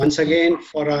once again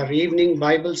for our evening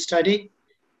Bible study.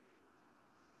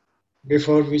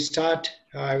 Before we start,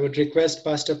 I would request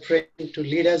Pastor Prem to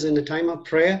lead us in a time of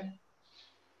prayer.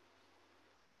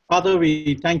 Father,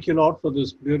 we thank you, Lord, for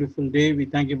this beautiful day. We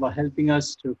thank you for helping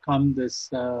us to come this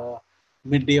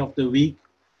midday of the week,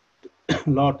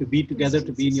 Lord, to be together,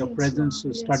 to be in your presence,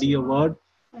 to study your word.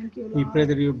 Thank you, Lord. We pray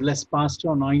that you bless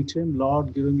Pastor, anoint him,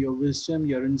 Lord, give him your wisdom,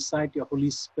 your insight, your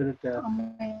Holy Spirit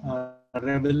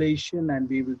revelation, and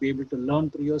we will be able to learn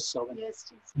through your servant. Yes,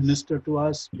 Jesus. Minister to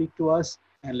us, speak to us,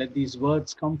 and let these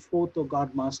words come forth, O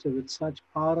God, Master, with such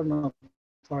power and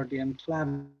authority and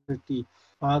clarity.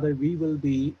 Father, we will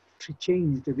be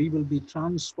changed, we will be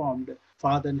transformed.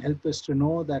 Father, and help us to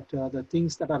know that the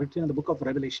things that are written in the book of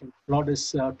Revelation, Lord,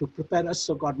 is to prepare us,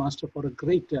 O God, Master, for a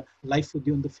great life with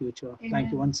you in the future. Amen.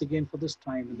 Thank you once again for this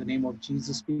time. In the name of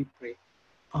Jesus, we pray.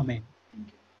 Amen.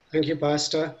 Thank you,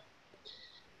 Pastor.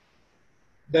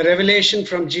 The revelation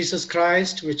from Jesus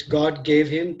Christ, which God gave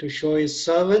him to show his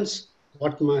servants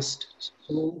what must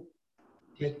soon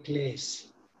take place.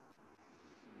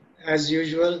 As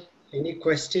usual, any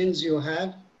questions you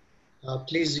have,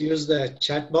 please use the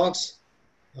chat box.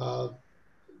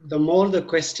 The more the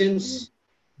questions,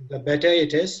 the better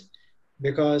it is,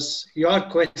 because your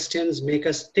questions make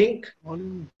us think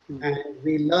and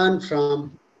we learn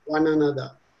from one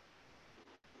another.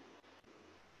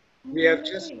 We have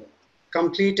just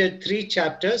completed 3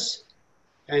 chapters,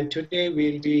 and today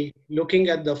we'll be looking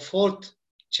at the 4th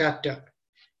chapter,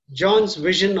 John's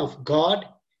vision of God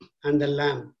and the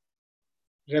Lamb.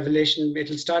 Revelation, it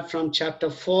will start from chapter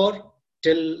 4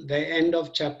 till the end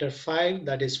of chapter 5,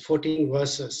 that is 14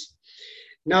 verses.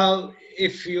 Now,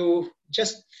 if you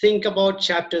just think about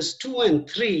chapters 2 and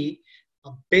 3,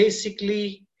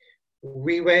 basically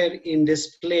we were in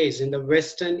this place in the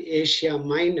Western Asia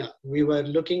Minor. We were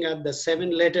looking at the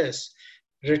 7 letters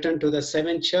written to the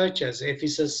 7 churches: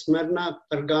 Ephesus, Smyrna,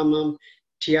 Pergamum,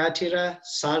 Thyatira,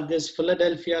 Sardis,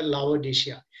 Philadelphia,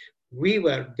 Laodicea. We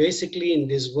were basically in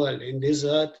this world, in this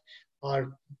earth,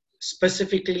 or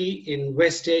specifically in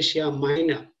West Asia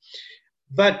Minor.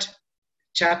 But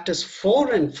chapters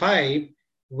 4 and 5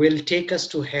 will take us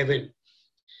to heaven,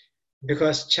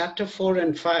 because chapter 4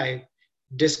 and 5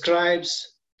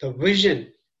 describes the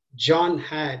vision John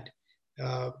had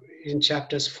in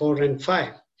chapters 4 and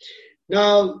 5.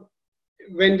 Now,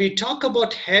 when we talk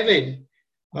about heaven,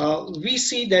 we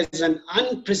see there's an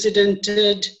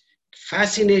unprecedented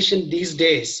fascination these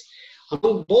days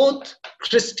among both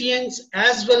Christians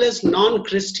as well as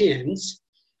non-Christians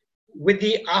with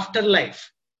the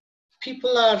afterlife.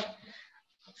 People are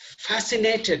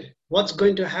fascinated what's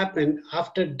going to happen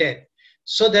after death.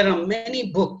 So there are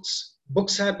many books.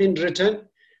 Books have been written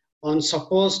on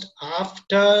supposed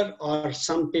after or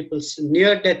some people's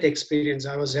near-death experience.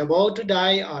 I was about to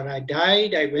die, or I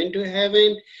died, I went to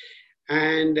heaven.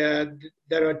 And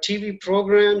there are TV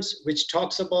programs which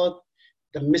talks about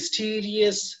the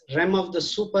mysterious realm of the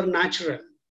supernatural.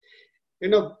 You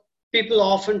know, people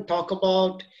often talk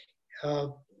about,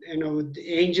 the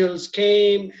angels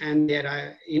came and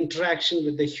their interaction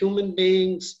with the human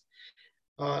beings.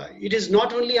 It is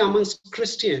not only amongst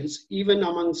Christians, even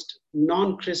amongst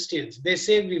non-Christians. They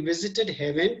say we visited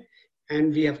heaven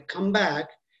and we have come back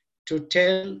to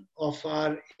tell of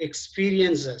our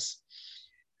experiences.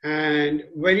 And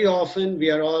very often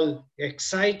we are all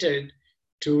excited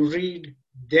to read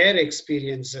their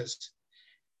experiences.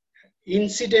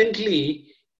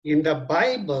 Incidentally, in the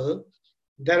Bible,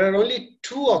 there are only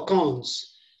 2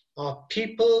 accounts of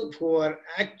people who are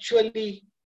actually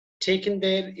taken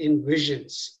there in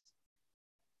visions.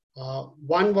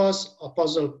 One was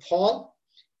Apostle Paul.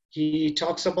 He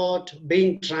talks about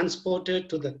being transported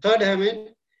to the 3rd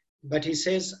heaven, but he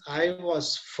says, I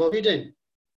was forbidden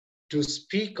to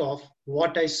speak of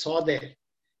what I saw there.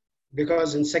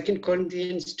 Because in 2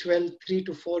 Corinthians 12,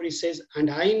 3-4, he says, and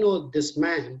I know this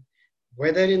man,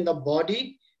 whether in the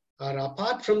body or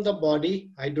apart from the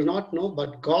body, I do not know,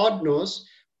 but God knows,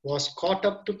 was caught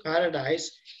up to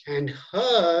paradise and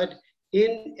heard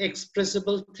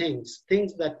inexpressible things,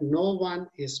 things that no one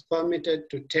is permitted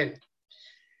to tell.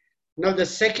 Now the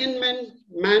second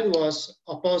man was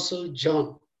Apostle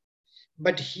John.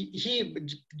 But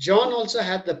John also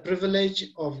had the privilege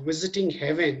of visiting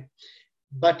heaven.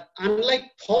 But unlike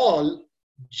Paul,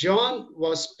 John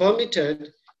was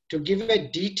permitted to give a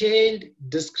detailed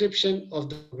description of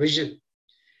the vision,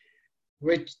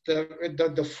 which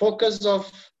the focus of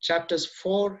chapters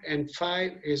 4 and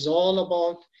 5 is all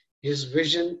about his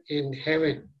vision in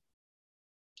heaven.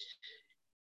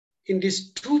 In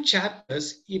these 2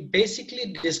 chapters, he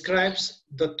basically describes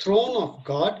the throne of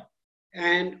God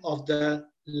and of the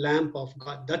lamp of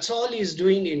God. That's all he's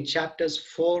doing in chapters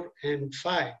 4 and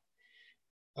 5.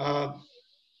 How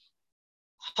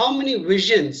many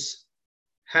visions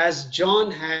has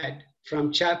John had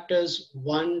from chapters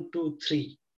 1 to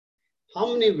 3?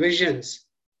 How many visions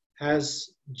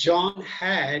has John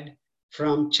had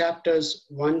from chapters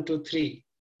 1 to 3?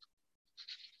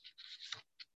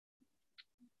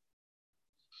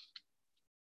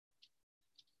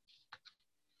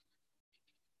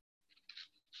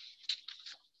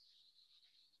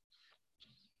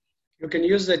 You can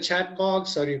use the chat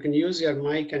box or you can use your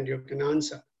mic and you can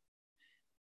answer.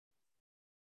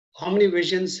 How many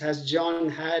visions has John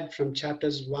had from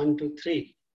chapters 1 to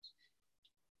 3?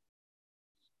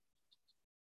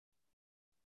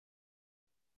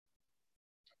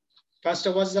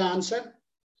 Pastor, what's the answer?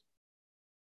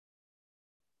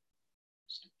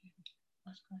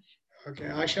 Okay,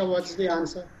 Asha, what's the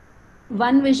answer?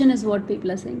 One vision is what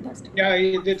people are saying, Pastor.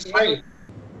 Yeah, that's right.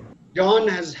 John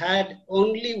has had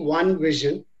only one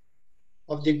vision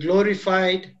of the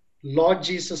glorified Lord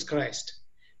Jesus Christ.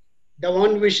 The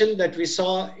one vision that we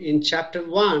saw in chapter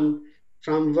 1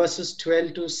 from verses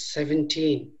 12 to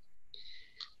 17.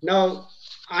 Now,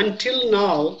 until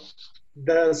now,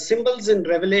 the symbols in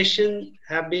Revelation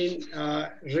have been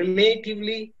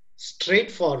relatively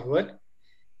straightforward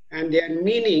and their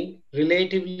meaning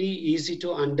relatively easy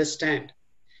to understand.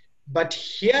 But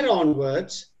here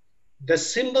onwards, the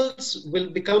symbols will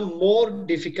become more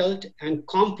difficult and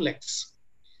complex.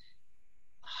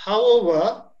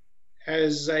 However,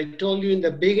 as I told you in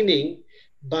the beginning,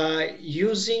 by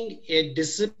using a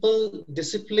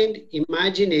disciplined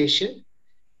imagination,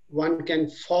 one can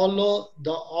follow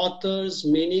the author's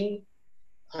meaning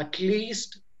at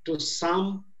least to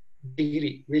some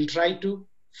degree. We'll try to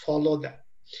follow that.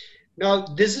 Now,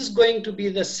 this is going to be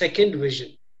the second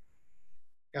vision.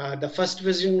 The first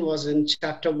vision was in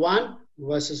chapter 1,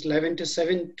 verses 11 to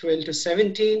 12 to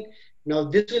 17. Now,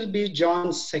 this will be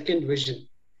John's second vision,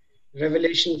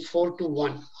 Revelation 4 to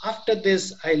 1. After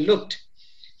this, I looked,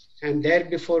 and there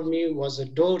before me was a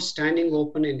door standing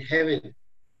open in heaven.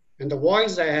 And the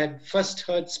voice I had first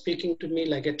heard speaking to me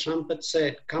like a trumpet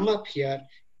said, "Come up here,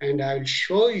 and I will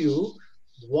show you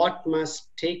what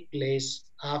must take place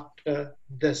after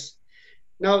this."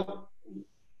 Now,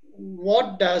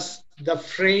 what does the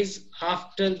phrase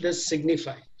 "after this"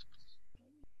 signify?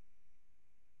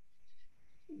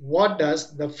 What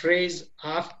does the phrase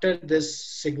 "after this"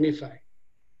 signify?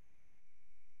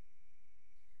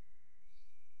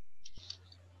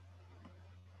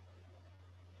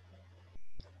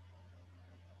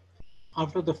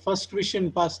 After the first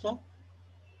vision, Pastor?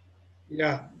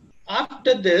 Yeah.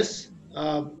 After this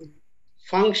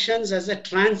functions as a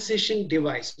transition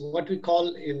device, what we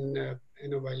call in,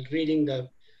 while reading the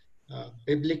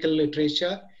biblical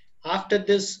literature. After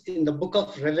this, in the book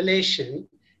of Revelation,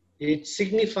 it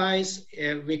signifies,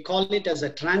 we call it as a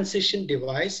transition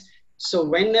device. So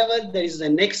whenever there is the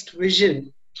next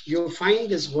vision, you find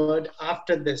this word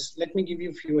 "after this." Let me give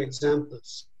you a few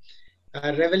examples.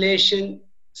 Revelation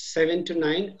 7 to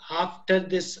 9, after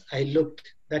this I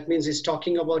looked. That means he's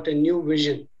talking about a new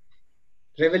vision.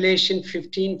 Revelation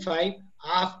 15:5,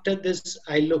 after this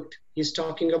I looked. He's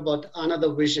talking about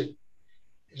another vision.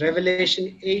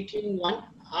 Revelation 18:1,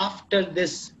 after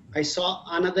this I saw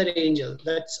another angel.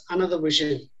 That's another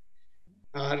vision.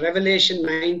 Revelation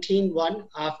 19:1,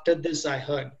 after this I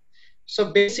heard.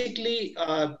 So basically,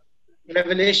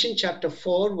 Revelation chapter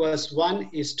 4 verse 1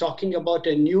 is talking about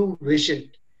a new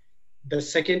vision. The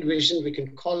second vision, we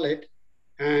can call it.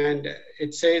 And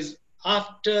it says,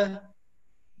 after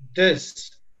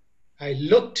this I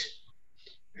looked,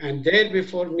 and there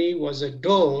before me was a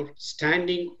door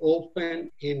standing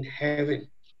open in heaven.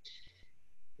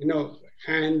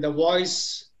 And the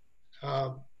voice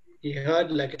he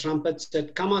heard like a trumpet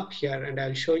said, "Come up here, and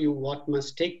I'll show you what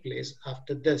must take place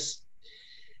after this."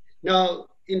 Now,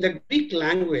 in the Greek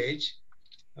language,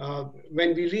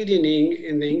 when we read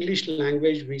in the English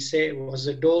language, we say was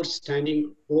a door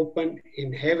standing open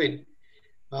in heaven.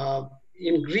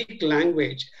 In Greek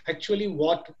language, actually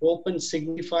what open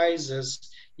signifies is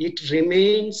it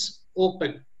remains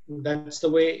open. That's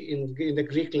the way in the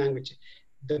Greek language.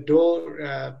 The door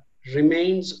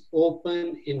remains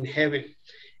open in heaven.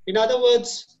 In other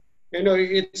words,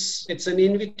 it's an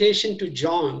invitation to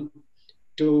John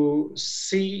to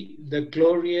see the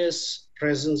glorious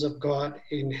presence of God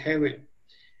in heaven.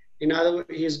 In other words,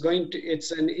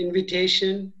 it's an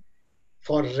invitation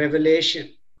for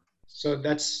revelation. So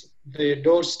that's the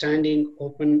door standing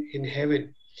open in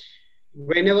heaven.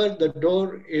 Whenever the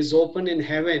door is open in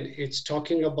heaven, it's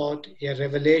talking about a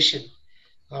revelation.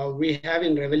 We have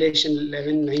in Revelation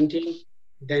 11:19,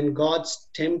 then God's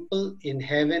temple in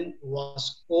heaven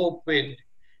was opened.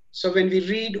 So when we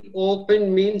read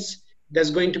open means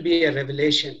there's going to be a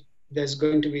revelation. There's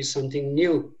going to be something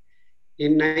new.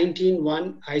 In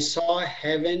 19:1, I saw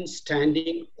heaven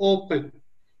standing open.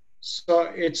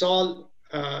 So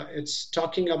it's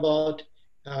talking about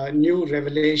new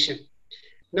revelation.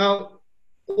 Now,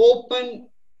 open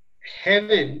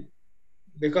heaven,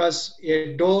 because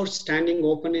a door standing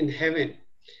open in heaven.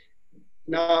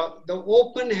 Now, the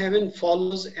open heaven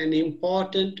follows an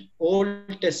important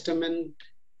Old Testament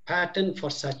pattern for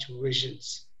such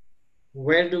visions.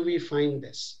 Where do we find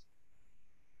this?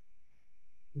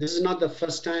 This is not the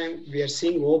first time we are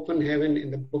seeing open heaven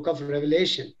in the book of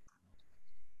Revelation.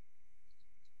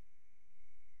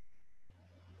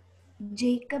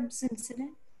 Jacob's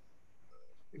incident.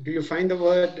 Do you find the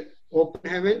word open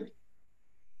heaven?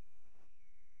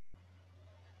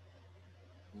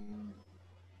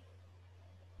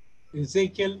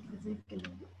 Ezekiel.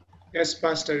 Yes,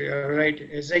 Pastor, you're right.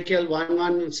 Ezekiel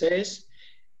 1:1 says,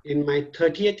 in my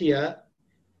 30th year,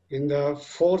 in the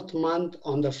 4th month,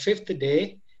 on the 5th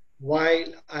day, while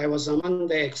I was among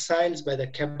the exiles by the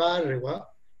Kebar River,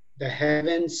 the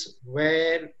heavens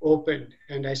were opened,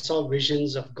 and I saw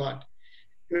visions of God.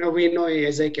 We know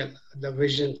Ezekiel, the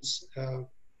visions.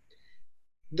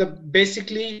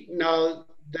 Basically, now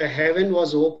the heaven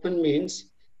was open means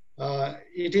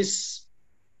it is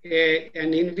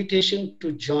an invitation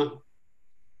to John.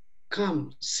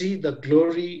 Come, see the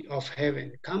glory of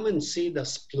heaven. Come and see the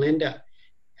splendor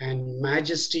and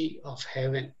majesty of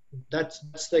heaven.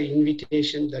 That's the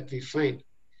invitation that we find.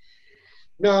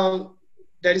 Now,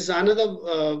 there is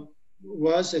another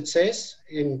verse, it says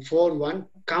in 4:1,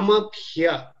 come up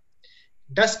here.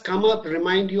 Does come up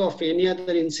remind you of any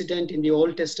other incident in the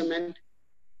Old Testament?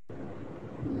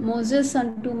 Moses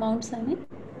unto Mount Sinai.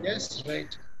 Yes,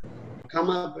 right. Come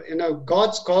up,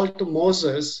 God's call to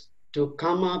Moses to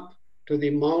come up to the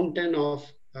mountain of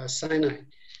Sinai.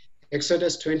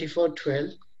 Exodus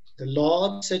 24:12, the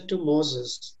Lord said to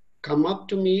Moses, come up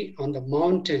to me on the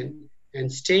mountain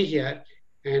and stay here,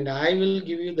 and I will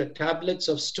give you the tablets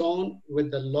of stone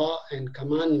with the law and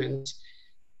commandments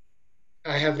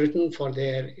I have written for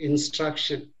their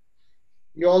instruction.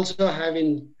 You also have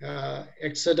in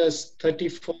Exodus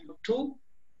 34:2,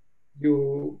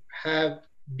 you have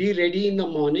be ready in the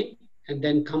morning and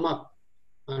then come up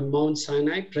on Mount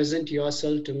Sinai, present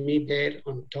yourself to me there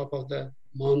on top of the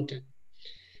mountain.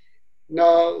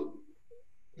 Now,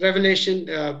 Revelation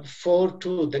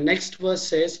 4:2, the next verse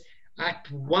says, at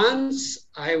once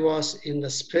I was in the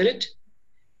Spirit,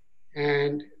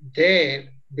 and there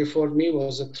before me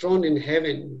was a throne in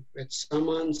heaven with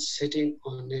someone sitting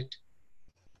on it.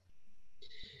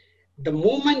 The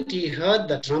moment he heard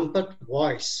the trumpet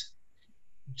voice,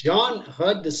 John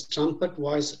heard this trumpet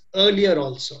voice earlier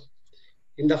also.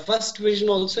 In the first vision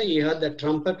also, he heard the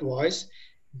trumpet voice.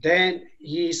 Then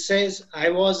he says, I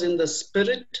was in the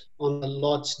Spirit on the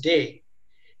Lord's day.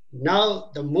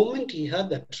 Now, the moment he heard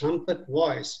the trumpet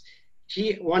voice,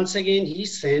 he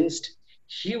sensed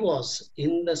he was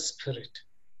in the Spirit.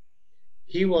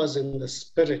 He was in the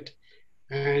Spirit.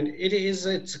 And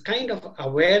it's a kind of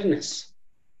awareness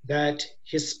that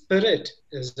his spirit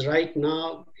is right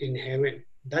now in heaven.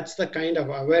 That's the kind of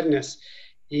awareness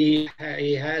he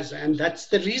has. And that's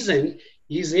the reason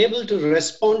he's able to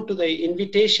respond to the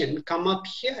invitation, come up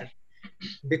here.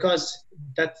 Because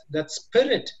that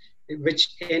spirit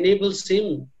which enables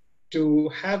him to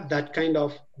have that kind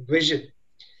of vision.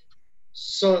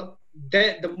 So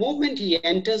the moment he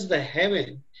enters the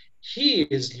heaven, he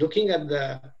is looking at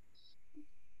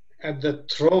the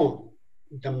throne,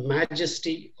 the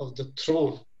majesty of the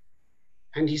throne,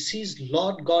 and he sees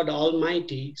Lord God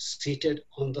Almighty seated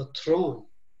on the throne.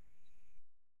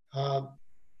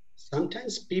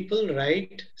 Sometimes people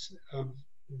write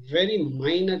very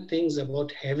minor things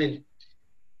about heaven.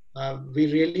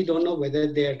 We really don't know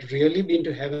whether they had really been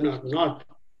to heaven or not.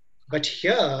 But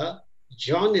here,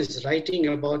 John is writing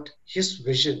about his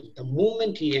vision. The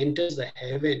moment he enters the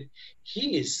heaven,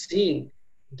 he is seeing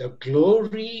the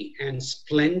glory and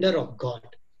splendor of God.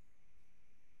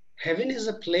 Heaven is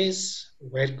a place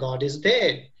where God is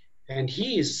there, and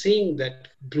he is seeing that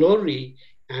glory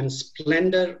and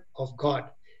splendor of God.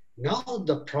 Now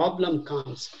the problem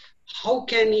comes, how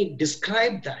can he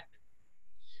describe that?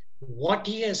 What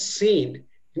he has seen,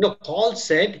 Paul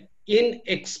said,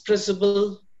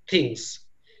 inexpressible things.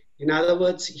 In other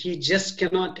words, he just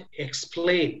cannot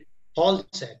explain, Paul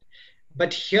said.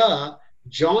 But here,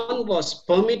 John was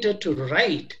permitted to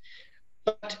write,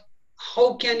 but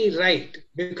how can he write?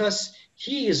 Because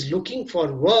he is looking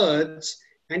for words,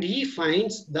 and he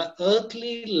finds the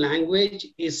earthly language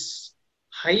is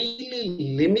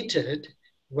highly limited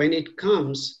when it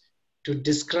comes to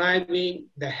describing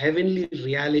the heavenly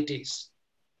realities.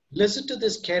 Listen to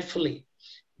this carefully.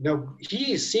 Now,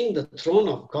 he is seeing the throne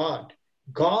of God,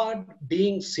 God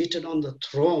being seated on the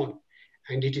throne,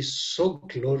 and it is so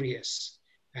glorious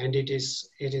and it is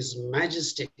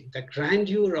majestic. The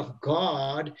grandeur of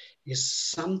God is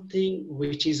something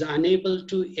which is unable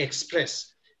to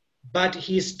express, but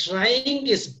he's trying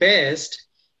his best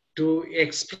to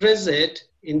express it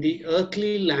in the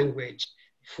earthly language,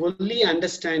 fully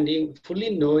understanding, fully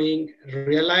knowing,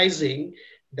 realizing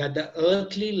that the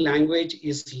earthly language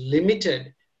is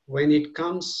limited when it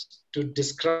comes to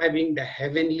describing the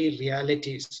heavenly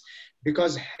realities,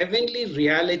 because heavenly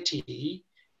reality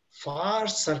far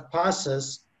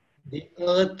surpasses the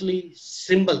earthly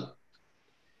symbol.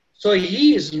 So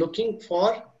he is looking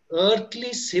for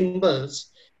earthly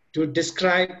symbols to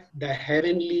describe the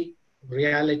heavenly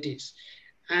realities.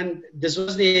 And this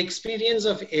was the experience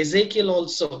of Ezekiel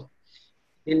also.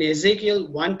 In Ezekiel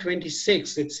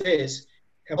 126, it says,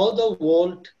 above the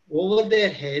vault over their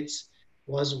heads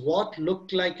was what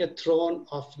looked like a throne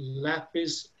of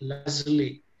lapis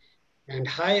lazuli, and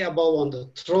high above on the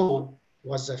throne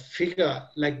was a figure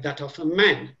like that of a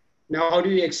man. Now, how do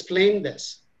you explain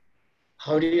this?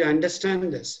 How do you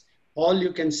understand this? All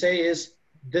you can say is,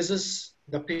 this is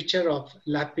the picture of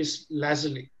lapis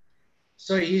lazuli.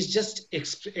 So he's just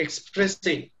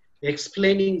expressing,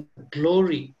 explaining the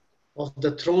glory of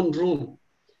the throne room.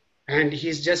 And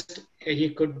he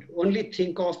could only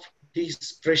think of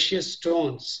these precious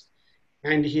stones.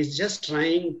 And he's just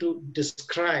trying to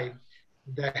describe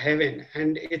the heaven.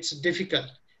 And it's difficult.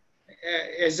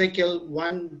 Ezekiel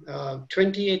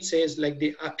 1:28 says, like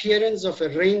the appearance of a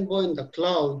rainbow in the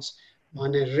clouds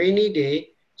on a rainy day,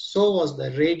 so was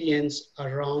the radiance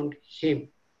around him.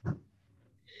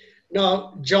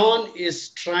 Now, John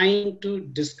is trying to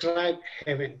describe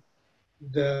heaven,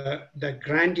 the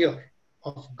grandeur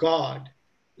of God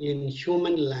in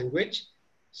human language.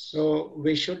 So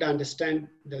we should understand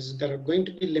there are going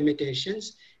to be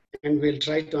limitations, and we'll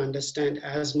try to understand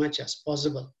as much as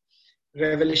possible.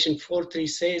 Revelation 4:3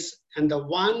 says, and the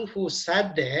one who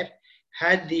sat there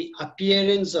had the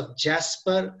appearance of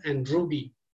jasper and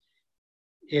ruby,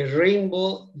 a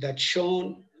rainbow that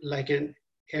shone like an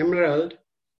emerald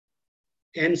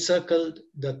encircled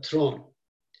the throne.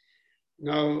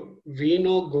 Now, we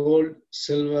know gold,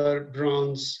 silver,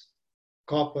 bronze,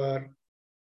 copper,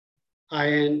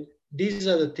 iron. These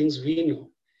are the things we know.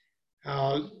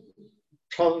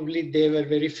 Probably they were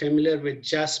very familiar with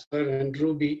jasper and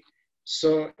ruby.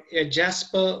 So a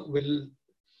jasper will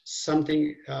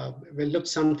look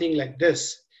something like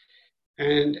this,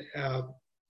 and a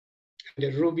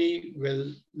ruby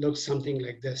will look something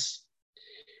like this.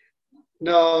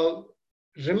 Now,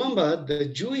 remember, the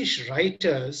Jewish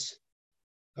writers,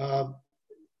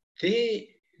 they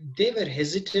were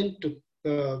hesitant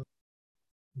to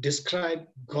describe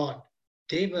God.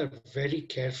 They were very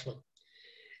careful.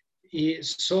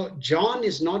 So John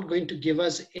is not going to give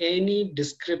us any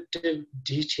descriptive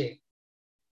detail.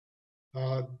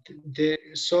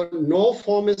 So no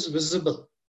form is visible.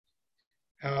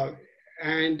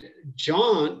 And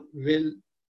John will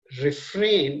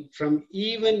refrain from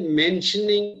even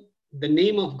mentioning the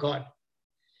name of God.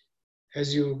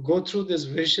 As you go through this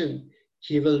vision,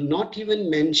 he will not even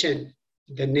mention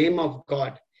the name of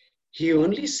God. He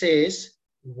only says,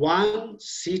 one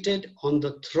seated on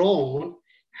the throne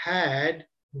had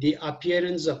the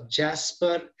appearance of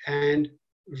jasper and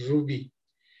ruby.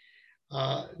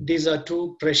 These are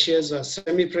two precious or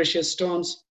semi-precious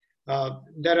stones.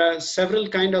 There are several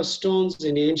kinds of stones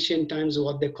in ancient times,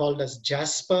 what they called as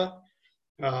jasper.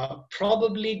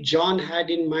 Probably John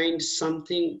had in mind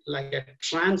something like a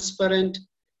transparent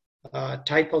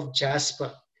type of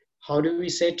jasper. How do we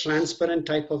say transparent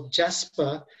type of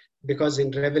jasper? Because in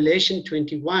Revelation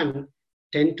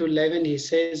 21:10-11, he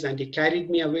says, and he carried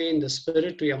me away in the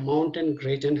spirit to a mountain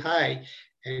great and high,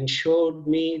 and showed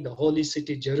me the holy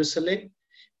city Jerusalem,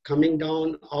 coming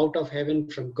down out of heaven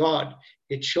from God.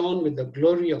 It shone with the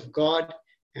glory of God,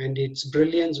 and its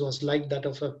brilliance was like that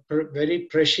of a very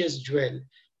precious jewel,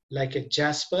 like a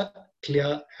jasper,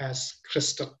 clear as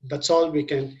crystal. That's all we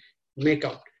can make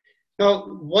out. Now,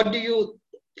 what do you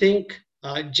think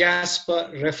jasper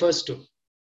refers to?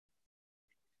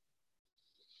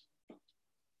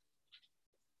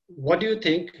 What do you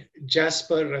think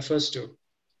jasper refers to?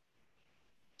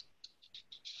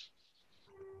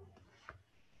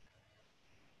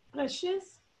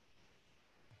 Precious.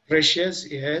 Precious,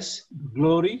 yes.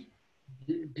 Glory.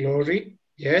 Glory,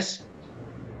 yes.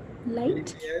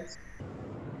 Light. Yes.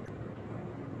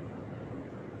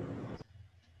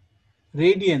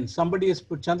 Radiance. Somebody has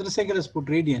put, Chandrasekhar has put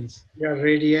radiance. Yeah,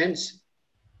 radiance.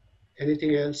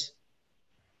 Anything else?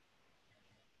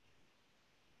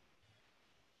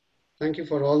 Thank you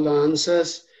for all the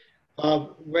answers.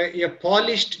 Where a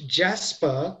polished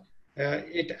jasper,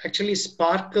 it actually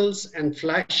sparkles and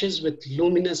flashes with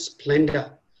luminous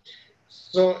splendor.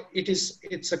 So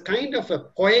it's a kind of a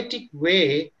poetic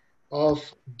way of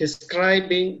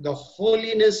describing the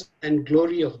holiness and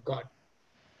glory of God.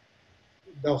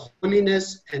 The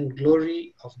holiness and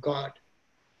glory of God.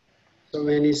 So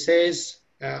when he says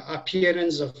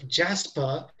appearance of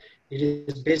jasper, it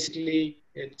is basically,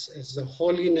 it's the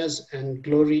holiness and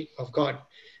glory of God.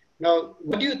 Now,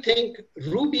 what do you think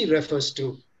ruby refers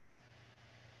to?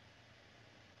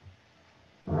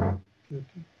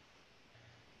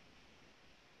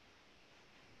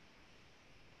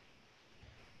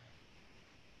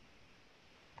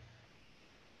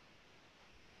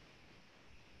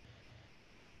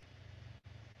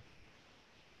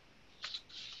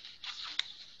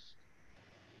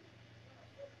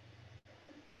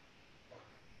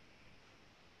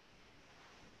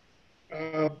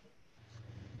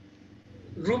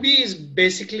 Ruby is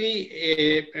basically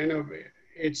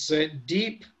it's a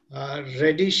deep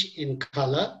reddish in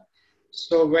color.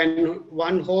 So when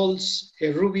one holds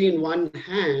a ruby in one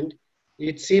hand,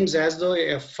 it seems as though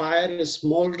a fire is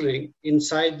smoldering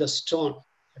inside the stone.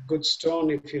 A good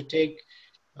stone, if you take,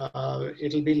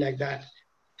 it'll be like that.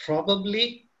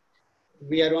 Probably,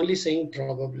 we are only saying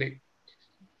probably.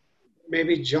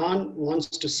 Maybe John wants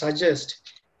to suggest,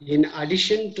 in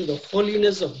addition to the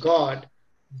holiness of God,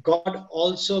 God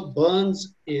also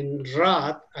burns in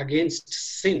wrath against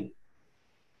sin.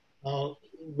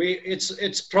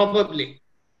 It's probably,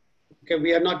 okay,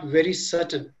 we are not very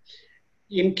certain.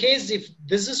 In case if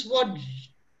this is what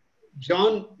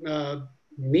John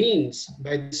means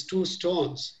by these two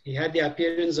stones, he had the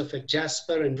appearance of a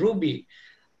jasper and ruby.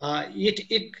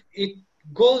 It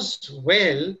goes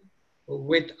well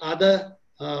with other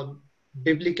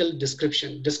biblical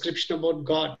description about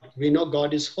God. We know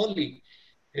God is holy,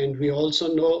 and we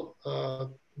also know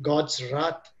God's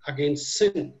wrath against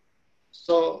sin.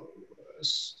 So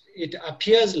it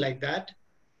appears like that.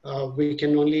 We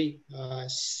can only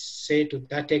say to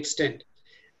that extent.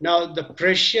 Now, the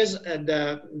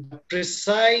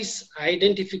precise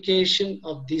identification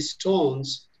of these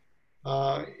stones,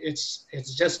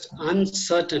 it's just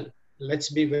uncertain. Let's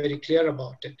be very clear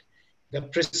about it. The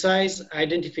precise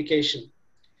identification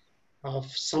of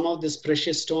some of these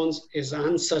precious stones is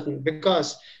uncertain,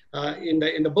 because in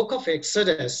the book of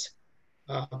Exodus,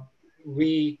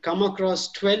 we come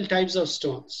across 12 types of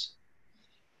stones.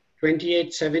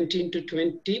 28:17 to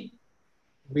 20,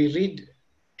 we read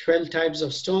 12 types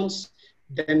of stones,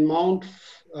 then mount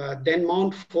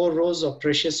 4 rows of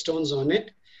precious stones on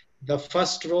it. The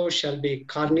first row shall be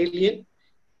carnelian,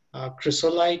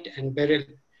 chrysolite, and beryl.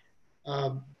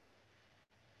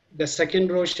 The second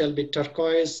row shall be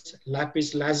turquoise,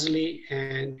 lapis lazuli,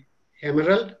 and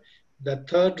emerald. The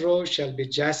third row shall be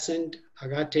jacinth,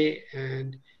 agate,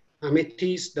 and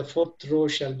amethyst. The fourth row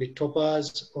shall be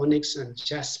topaz, onyx, and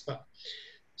jasper.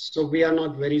 So we are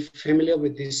not very familiar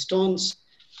with these stones.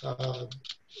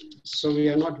 So we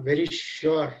are not very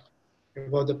sure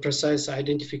about the precise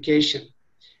identification.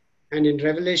 And in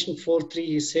Revelation 4:3,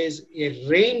 he says, a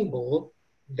rainbow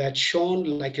that shone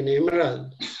like an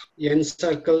emerald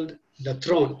encircled the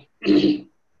throne.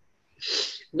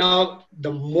 Now,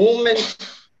 the moment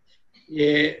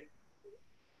a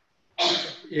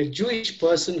Jewish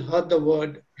person heard the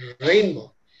word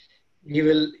rainbow, he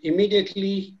will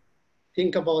immediately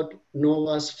think about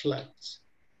Noah's floods.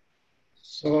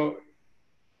 So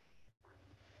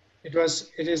it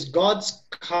is God's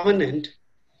covenant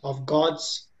of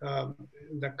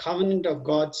the covenant of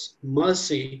God's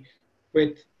mercy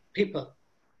with people.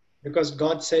 Because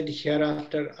God said,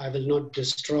 hereafter I will not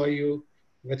destroy you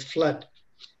with flood.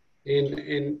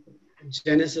 In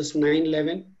Genesis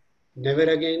 9:11, never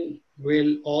again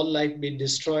will all life be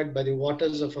destroyed by the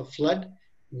waters of a flood.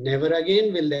 Never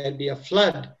again will there be a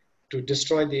flood to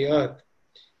destroy the earth.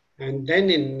 And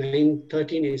then in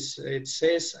 9:13, it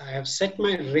says, I have set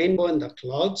my rainbow in the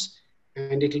clouds,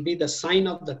 and it will be the sign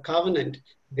of the covenant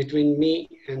between me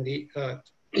and the earth.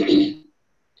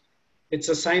 It's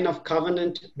a sign of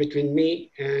covenant between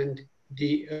me and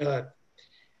the earth.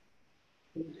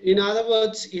 In other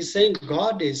words, he's saying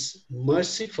God is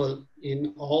merciful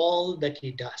in all that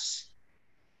he does.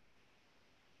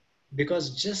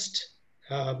 Because just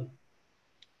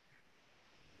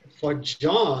for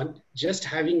John, just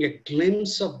having a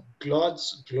glimpse of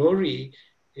God's glory,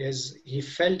 he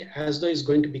felt as though he's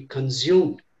going to be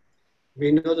consumed.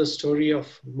 We know the story of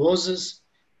Moses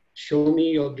show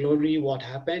me your glory, what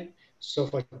happened. So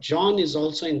for John is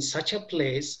also in such a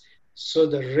place. So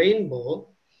the rainbow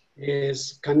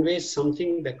is conveys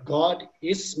something that God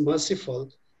is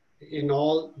merciful in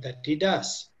all that he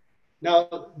does.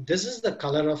 Now, this is the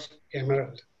color of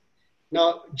emerald.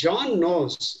 Now, John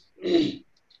knows the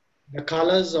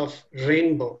colors of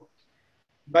rainbow,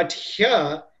 but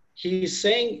here he is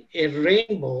saying a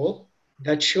rainbow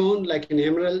that shone like an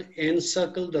emerald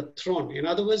encircled the throne. In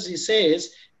other words, he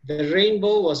says the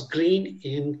rainbow was green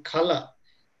in color.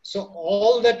 So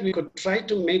all that we could try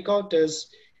to make out is,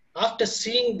 after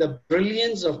seeing the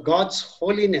brilliance of God's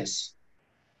holiness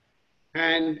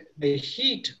and the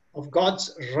heat of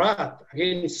God's wrath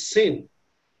against sin,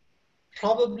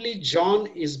 probably John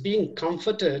is being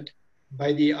comforted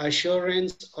by the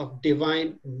assurance of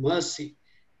divine mercy.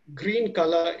 Green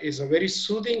color is a very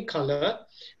soothing color.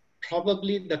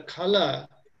 Probably the color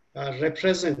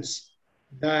represents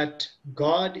that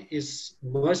God is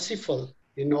merciful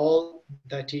in all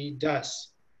that he does.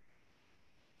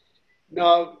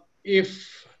 Now,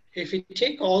 if we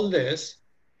take all this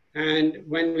and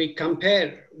when we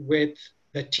compare with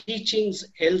the teachings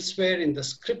elsewhere in the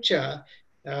scripture,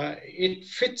 it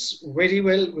fits very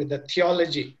well with the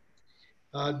theology.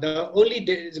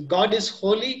 God is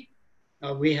holy.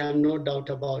 We have no doubt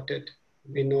about it.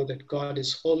 We know that God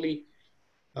is holy.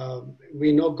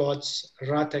 We know God's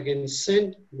wrath against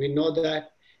sin. We know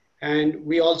that. And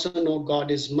we also know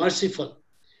God is merciful.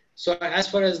 So as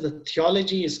far as the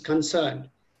theology is concerned,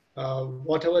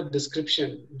 whatever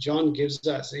description John gives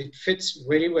us, it fits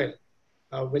very well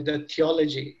with the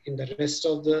theology in the rest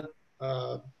of the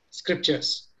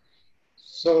scriptures.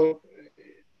 So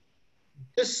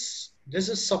this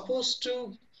is supposed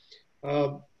to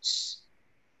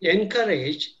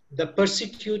encourage the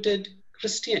persecuted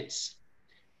Christians.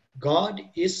 God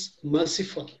is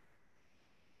merciful.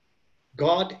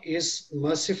 God is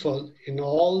merciful in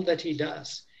all that he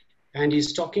does. And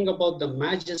he's talking about the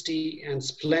majesty and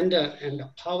splendor and the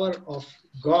power of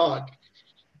God.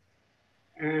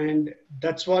 And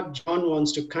that's what John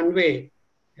wants to convey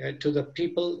to the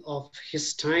people of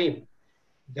his time,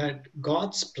 that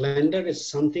God's splendor is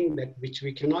something that which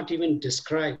we cannot even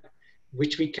describe,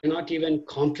 which we cannot even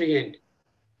comprehend.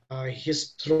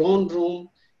 His throne room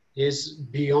is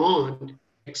beyond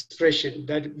expression,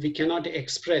 that we cannot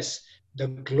express the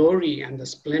glory and the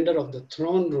splendor of the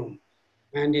throne room.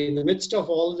 And in the midst of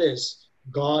all this,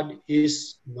 God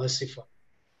is merciful.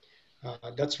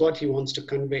 That's what he wants to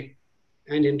convey.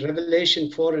 And in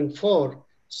Revelation 4:4,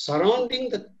 surrounding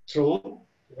the throne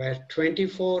were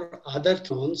 24 other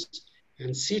thrones,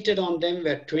 and seated on them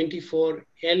were 24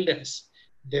 elders.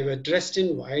 They were dressed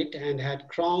in white and had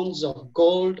crowns of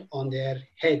gold on their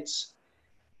heads.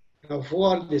 Now, who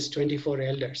are these 24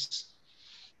 elders?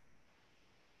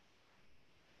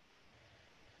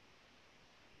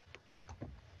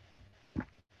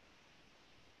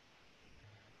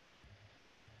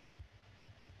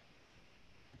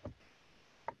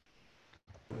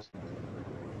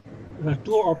 There are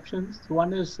two options.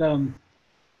 One is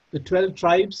the 12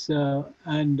 tribes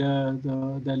and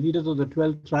the leaders of the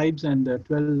 12 tribes and the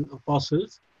 12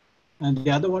 apostles. And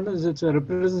the other one is it's a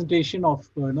representation of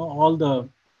all the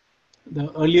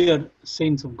earlier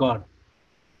saints of God.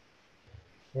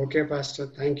 Okay, Pastor,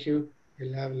 thank you.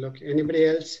 We'll have a look. Anybody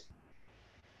else?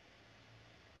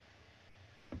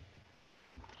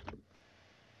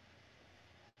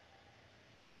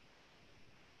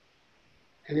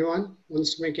 Anyone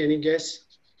wants to make any guess?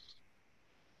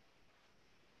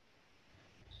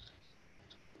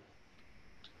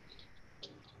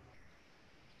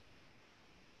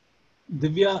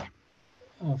 Divya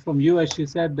from US, she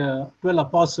said 12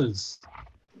 apostles.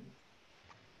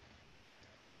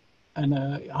 And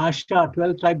Asha,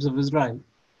 12 tribes of Israel.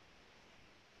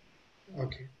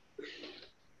 Okay.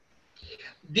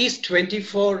 These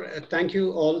 24, thank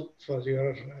you all for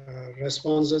your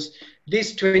responses.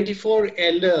 These 24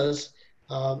 elders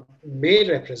may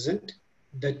represent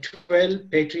the 12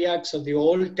 patriarchs of the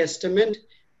Old Testament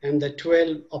and the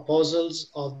 12 apostles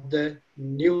of the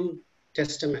New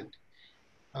Testament,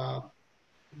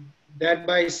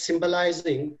 thereby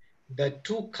symbolizing the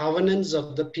two covenants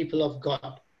of the people of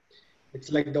God.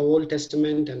 It's like the Old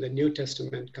Testament and the New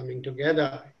Testament coming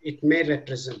together. It may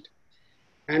represent.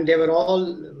 And they were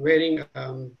all wearing,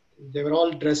 they were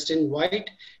all dressed in white.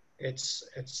 It's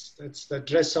the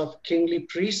dress of kingly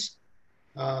priests.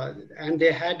 And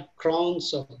they had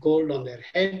crowns of gold on their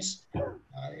heads.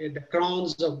 The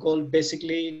crowns of gold,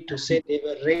 basically to say they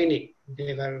were reigning,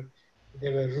 they were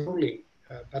ruling.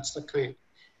 That's the kind.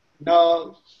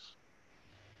 Now,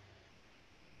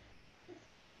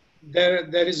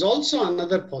 there is also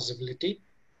another possibility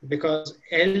because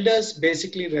elders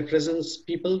basically represents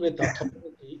people with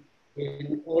authority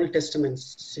in Old Testament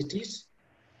cities.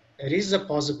 There is a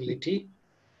possibility.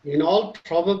 In all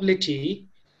probability,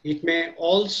 it may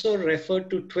also refer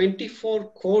to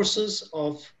 24 courses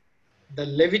of the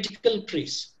Levitical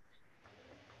priests.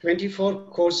 24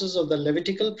 courses of the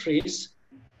Levitical priests.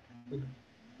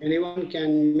 Anyone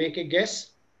can make a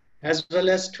guess? As well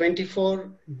as 24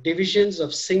 divisions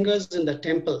of singers in the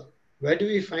temple. Where do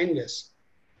we find this?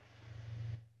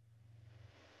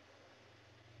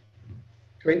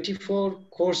 24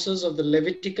 courses of the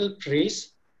Levitical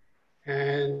priests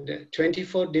and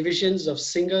 24 divisions of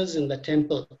singers in the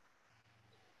temple.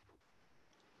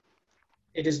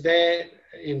 It is there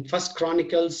in First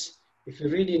Chronicles. If you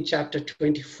read in chapter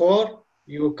 24,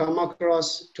 you will come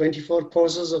across 24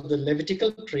 courses of the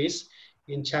Levitical priests.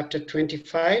 In chapter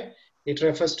 25, it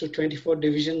refers to 24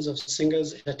 divisions of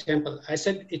singers in the temple. I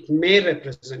said it may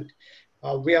represent.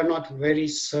 We are not very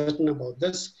certain about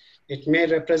this. It may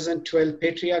represent 12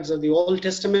 patriarchs of the Old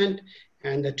Testament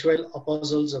and the 12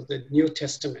 apostles of the New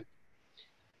Testament.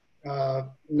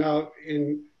 Now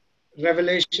in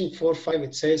Revelation 4:5,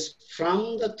 it says,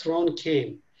 from the throne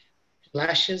came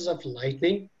flashes of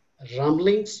lightning,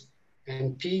 rumblings,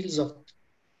 and peals of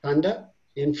thunder.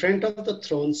 In front of the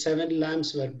throne, 7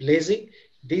 lamps were blazing.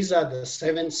 These are the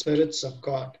 7 spirits of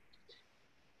God.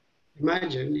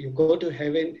 Imagine you go to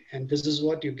heaven and this is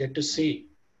what you get to see.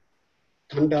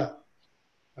 Thunder.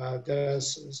 The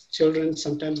children,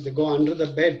 sometimes they go under the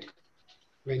bed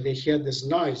when they hear this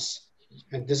noise.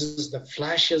 And this is the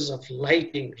flashes of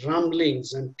lightning,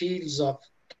 rumblings, and peals of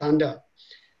thunder.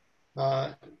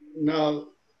 Now,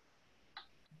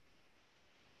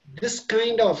 this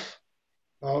kind of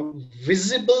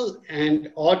visible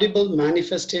and audible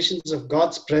manifestations of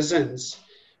God's presence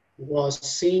was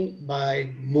seen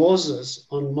by Moses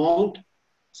on Mount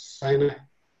Sinai.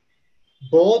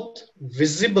 Both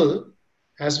visible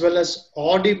as well as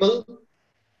audible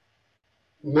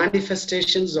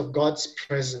manifestations of God's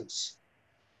presence.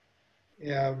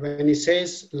 When he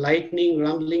says lightning,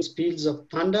 rumblings, peals of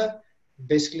thunder,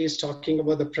 basically is talking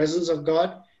about the presence of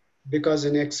God, because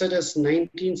in Exodus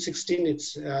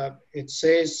 19:16 it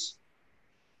says,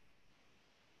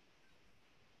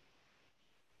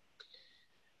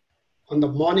 on the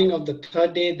morning of the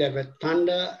 3rd day there were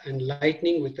thunder and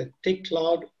lightning with a thick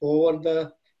cloud over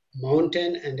the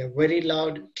mountain and a very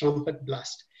loud trumpet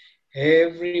blast.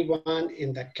 Everyone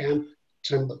in the camp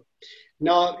trembled.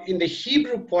 Now, in the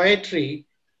Hebrew poetry,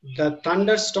 the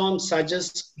thunderstorm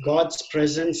suggests God's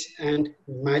presence and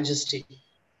majesty.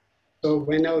 So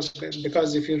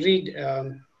because if you read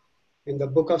in the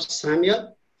book of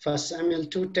Samuel, 1 Samuel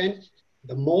 2:10,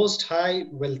 the Most High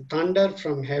will thunder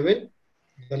from heaven.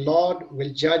 The Lord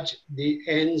will judge the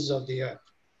ends of the earth,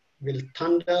 will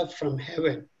thunder from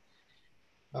heaven.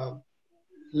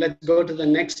 Let's go to the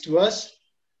next verse,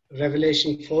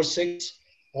 Revelation 4:6.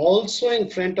 Also in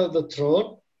front of the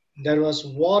throne, there was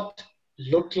what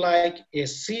looked like a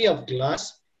sea of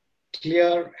glass,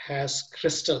 clear as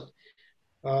crystal.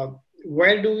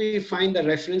 Where do we find the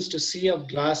reference to sea of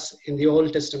glass in the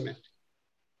Old Testament?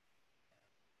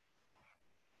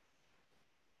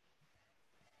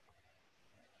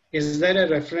 Is there a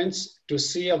reference to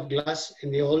sea of glass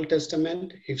in the Old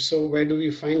Testament? If so, where do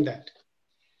we find that?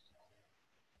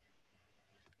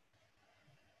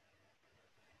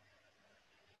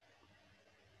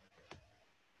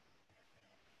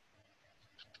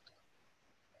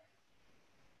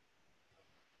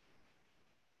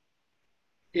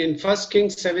 In 1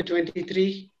 Kings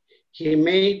 7:23, he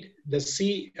made the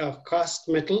sea of cast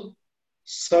metal,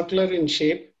 circular in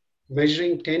shape,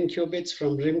 measuring 10 cubits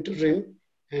from rim to rim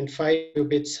and 5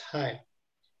 cubits high.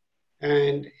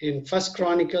 And in 1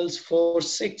 Chronicles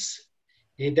 4:6,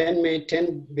 he then made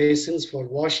 10 basins for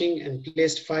washing and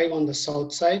placed 5 on the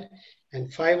south side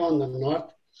and 5 on the north.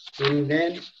 And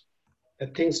then the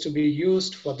things to be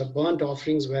used for the burnt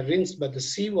offerings were rinsed, but the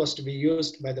sea was to be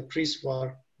used by the priest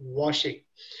for washing.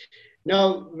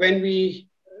 Now, when we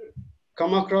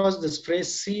come across this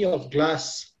phrase sea of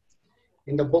glass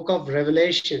in the book of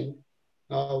Revelation,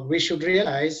 we should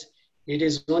realize it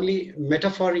is only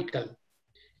metaphorical.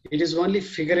 It is only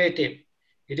figurative.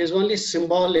 It is only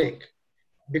symbolic,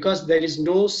 because there is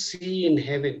no sea in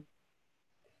heaven.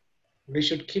 We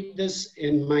should keep this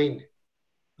in mind.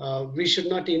 We should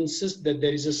not insist that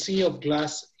there is a sea of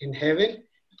glass in heaven.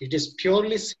 It is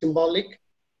purely symbolic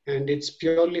and it's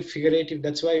purely figurative.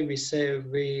 That's why we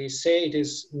say it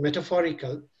is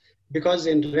metaphorical, because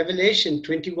in Revelation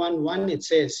 21:1 it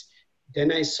says,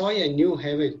 "Then I saw a new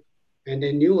heaven and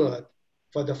a new earth,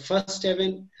 for the first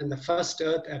heaven and the first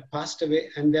earth had passed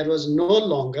away, and there was no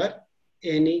longer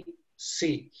any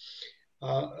sea.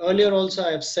 Earlier also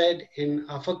I have said in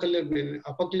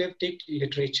apocalyptic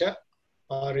literature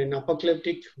or in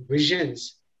apocalyptic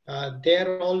visions, they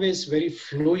are always very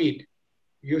fluid.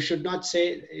 You should not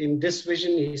say in this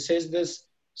vision he says this,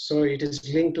 so it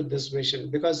is linked to this vision.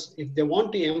 Because if they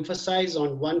want to emphasize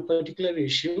on one particular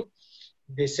issue,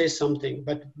 they say something,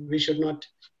 but we should not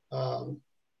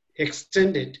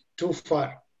extend it too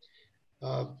far.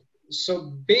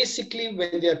 So basically,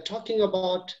 when they are talking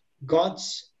about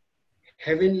God's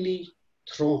heavenly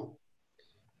throne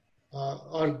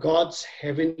or God's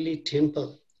heavenly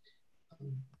temple,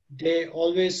 they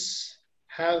always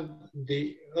have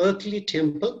the earthly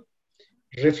temple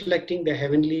reflecting the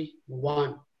heavenly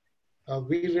one.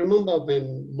 We remember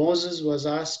when Moses was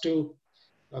asked to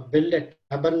build a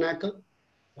tabernacle,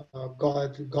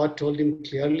 God told him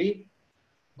clearly,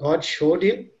 God showed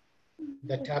him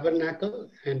the tabernacle,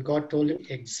 and God told him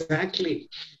exactly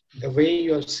the way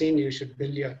you have seen you should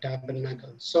build your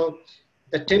tabernacle. So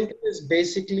the temple is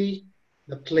basically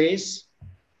the place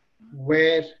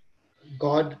where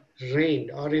God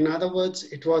reigned, or in other words,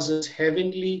 it was his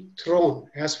heavenly throne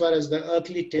as far as the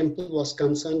earthly temple was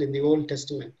concerned in the Old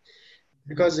Testament.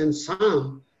 Because in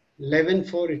Psalm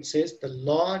 11:4 it says, the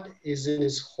Lord is in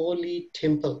his holy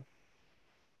temple.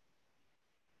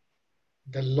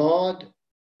 The Lord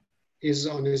is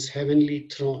on his heavenly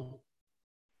throne.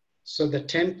 So the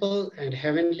temple and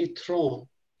heavenly throne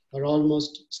are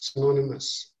almost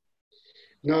synonymous.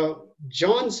 Now,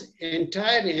 John's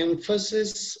entire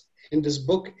emphasis in this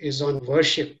book is on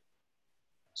worship.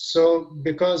 So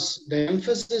because the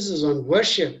emphasis is on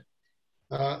worship,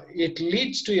 it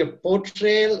leads to a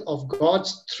portrayal of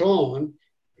God's throne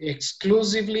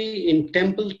exclusively in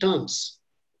temple terms.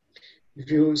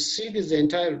 If you see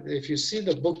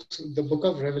the book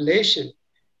of Revelation,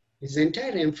 his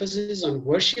entire emphasis is on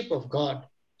worship of God.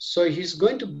 So he's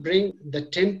going to bring the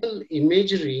temple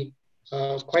imagery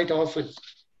quite often.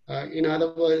 In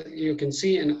other words, you can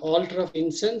see an altar of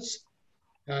incense,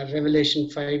 Revelation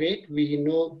 5:8. We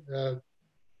know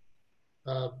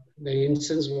the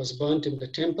incense was burnt in the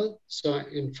temple. So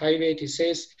in 5:8 he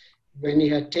says, when he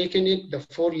had taken it, the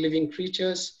 4 living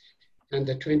creatures and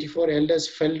the 24 elders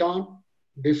fell down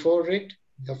before it.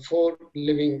 The 4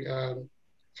 living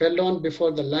fell down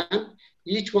before the Lamb.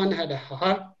 Each one had a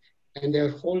harp, and they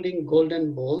were holding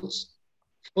golden bowls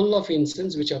full of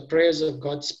incense, which are prayers of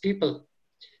God's people.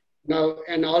 Now,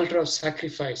 an altar of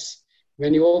sacrifice.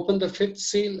 When you open the 5th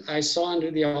seal, I saw under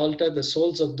the altar the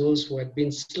souls of those who had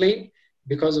been slain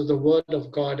because of the word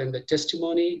of God and the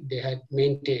testimony they had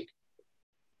maintained.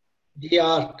 The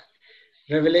ark,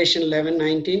 Revelation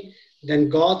 11:19. Then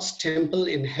God's temple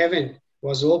in heaven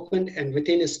was opened, and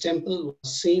within his temple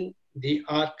was seen the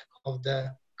ark of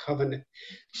the covenant.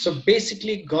 So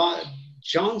basically,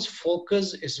 John's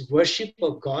focus is worship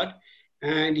of God,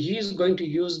 and he is going to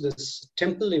use this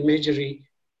temple imagery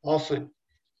often.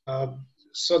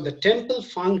 So the temple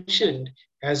functioned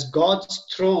as God's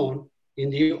throne in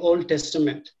the Old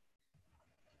Testament.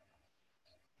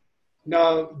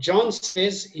 Now, John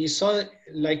says he saw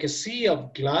like a sea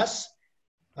of glass,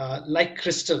 like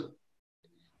crystal.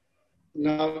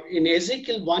 Now, in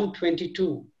Ezekiel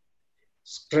 1:22,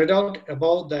 spread out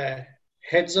above the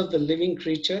heads of the living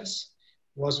creatures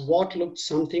was what looked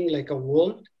something like a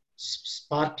world,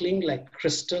 sparkling like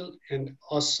crystal and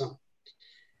awesome.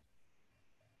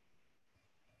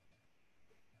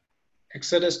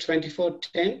 Exodus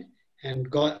 24:10, and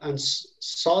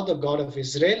saw the God of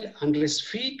Israel. Under his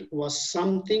feet was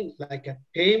something like a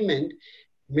pavement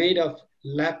made of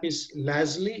lapis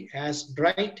lazuli, as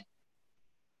bright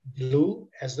blue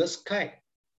as the sky.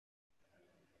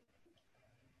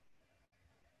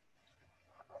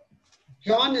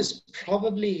 John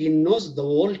he knows the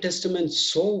Old Testament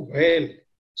so well.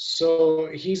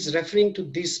 So he's referring to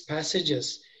these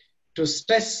passages to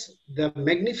stress the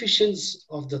magnificence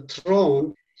of the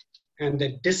throne and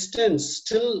the distance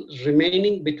still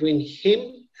remaining between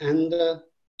him and the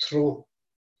throne.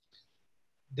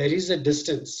 There is a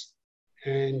distance,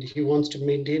 and he wants to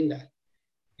maintain that.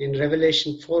 In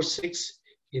Revelation 4:6,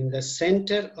 in the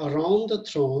center around the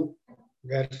throne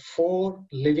were 4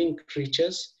 living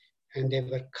creatures, and they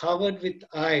were covered with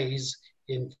eyes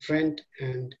in front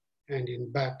and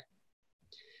in back.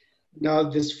 Now,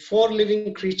 these 4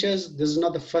 living creatures, this is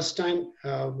not the first time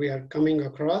we are coming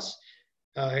across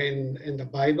in the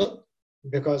Bible,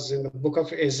 because in the book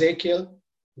of Ezekiel,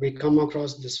 we come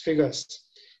across these figures.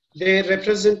 They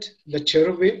represent the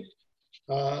cherubim,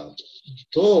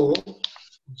 though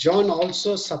John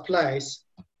also supplies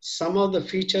some of the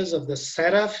features of the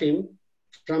seraphim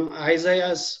from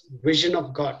Isaiah's vision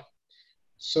of God.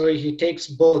 So he takes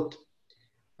both.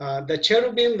 The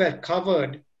cherubim were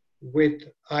covered with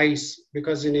eyes,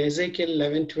 because in Ezekiel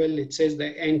 11:12 it says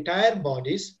the entire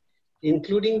bodies,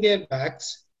 including their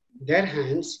backs, their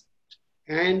hands,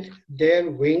 and their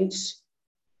wings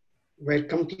were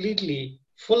completely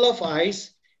full of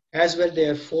eyes, as well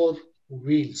their four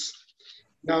wheels.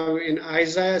 Now in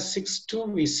Isaiah 6:2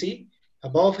 we see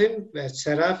above him were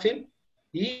seraphim,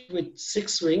 each with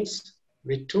 6 wings.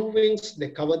 With 2 wings they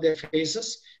covered their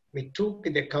faces, with 2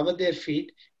 they covered their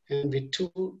feet, and with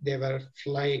 2 they were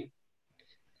flying.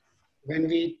 When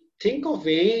we think of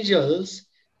angels,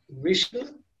 we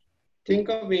should think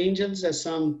of angels as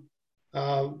some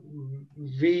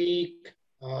weak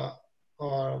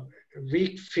or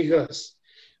weak figures.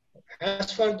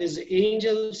 As for these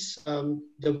angels,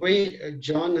 the way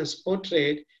John has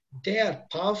portrayed, they are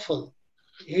powerful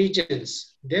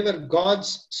agents. They were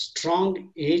God's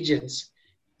strong agents,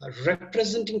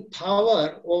 representing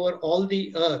power over all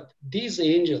the earth. These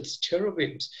angels,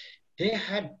 cherubims, they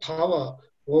had power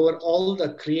over all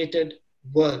the created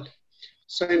world.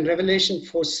 So in Revelation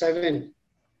 4:7,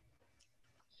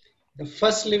 the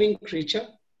first living creature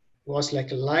was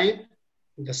like a lion,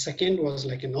 the second was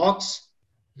like an ox,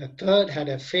 the third had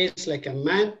a face like a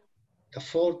man, the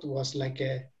fourth was like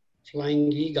a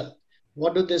flying eagle.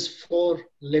 What do these 4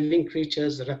 living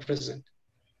creatures represent?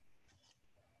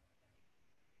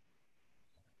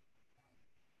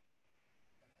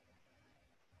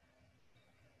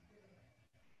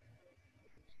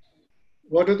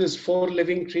 What do these 4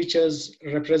 living creatures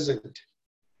represent?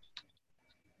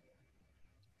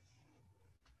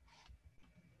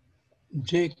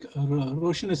 Jake,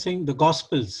 Roshan is saying the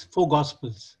Gospels, 4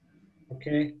 Gospels.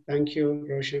 Okay, thank you,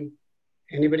 Roshan.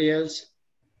 Anybody else?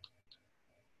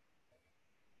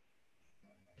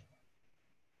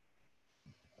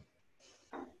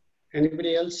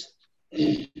 Anybody else?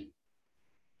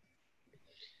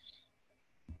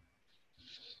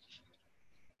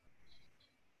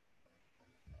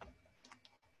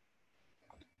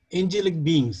 Angelic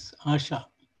beings, Asha.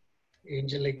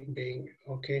 Angelic being,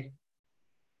 okay.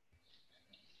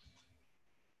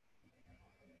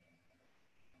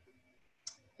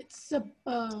 It's a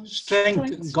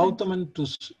Strength, Gautaman to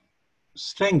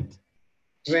strength.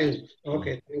 Strength,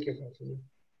 okay, thank you, Gautama.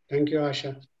 Thank you,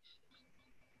 Asha.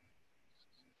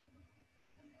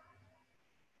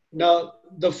 Now,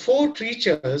 the 4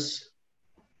 creatures,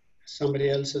 somebody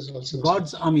else is also.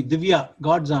 God's army, Divya,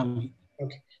 God's army.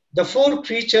 Okay. The 4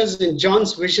 creatures in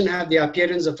John's vision have the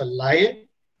appearance of a lion,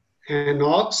 an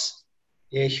ox,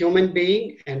 a human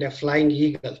being, and a flying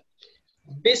eagle.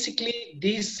 Basically,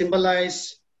 these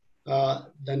symbolize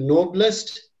the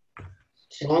noblest,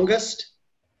 strongest,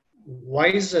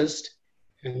 wisest,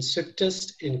 and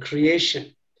swiftest in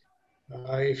creation.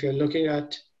 If you're looking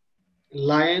at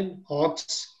lion,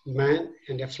 ox, man,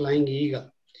 and a flying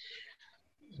eagle.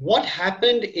 What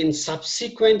happened in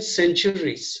subsequent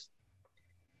centuries,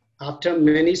 after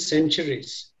many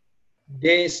centuries,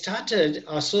 they started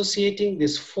associating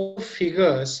these 4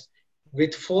 figures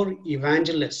with 4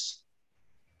 evangelists.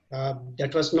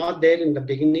 That was not there in the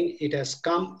beginning. It has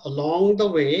come along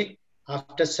the way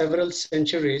after several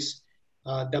centuries.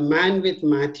 The man with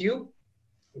Matthew,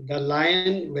 the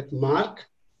lion with Mark,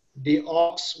 the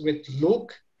ox with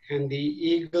Luke, and the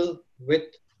eagle with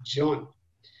John.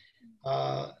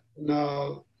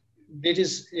 Now, it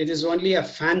is only a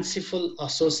fanciful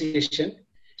association,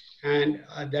 and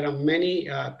there are many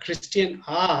Christian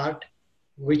art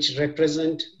which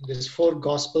represent these 4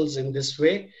 gospels in this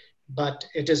way, but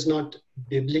it is not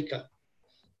biblical.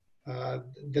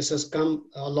 This has come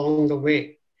along the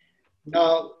way.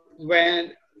 Now,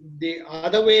 when the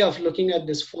other way of looking at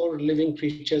these 4 living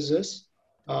creatures is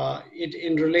it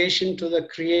in relation to the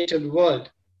created world.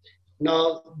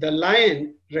 Now, the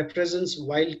lion represents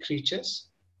wild creatures,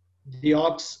 the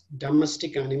ox,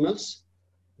 domestic animals,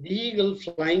 the eagle,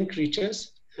 flying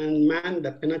creatures, and man,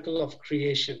 the pinnacle of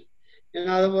creation. In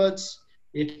other words,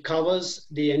 it covers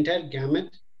the entire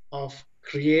gamut of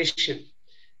creation.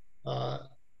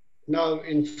 Now,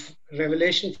 in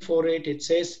Revelation 4:8, it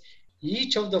says,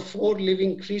 each of the 4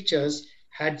 living creatures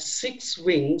had 6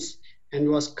 wings and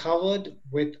was covered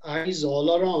with eyes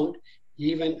all around,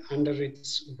 even under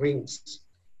its wings.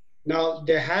 Now,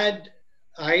 they had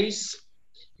eyes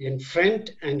in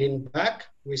front and in back.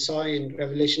 We saw in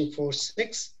Revelation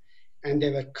 4:6, and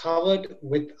they were covered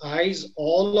with eyes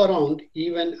all around,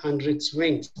 even under its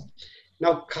wings.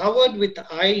 Now, covered with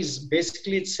eyes,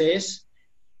 basically it says,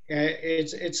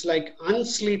 it's like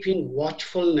unsleeping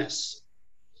watchfulness.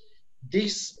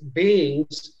 These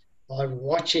beings are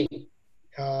watching.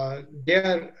 They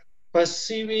are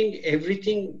perceiving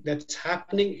everything that's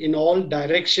happening in all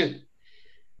direction.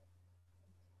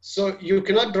 So you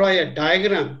cannot draw a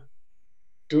diagram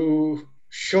to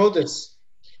show this.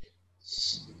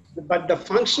 But the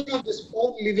function of these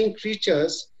four living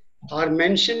creatures are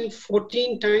mentioned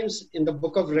 14 times in the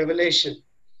book of Revelation.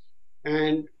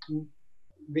 And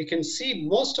we can see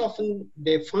most often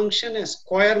they function as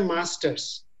choir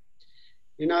masters.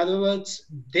 In other words,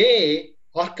 they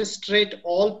orchestrate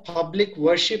all public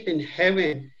worship in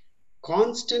heaven,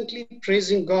 constantly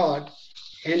praising God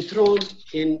enthroned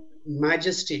in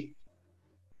majesty.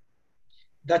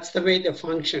 That's the way they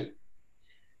function.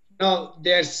 Now,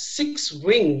 there's 6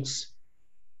 wings.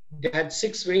 They had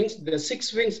 6 wings. The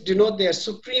 6 wings denote their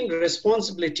supreme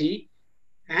responsibility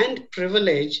and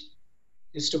privilege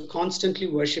is to constantly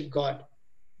worship God.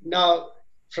 Now,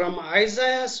 from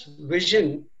Isaiah's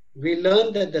vision, we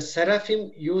learn that the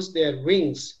seraphim use their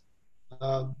wings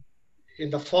in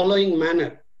the following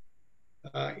manner.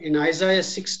 In Isaiah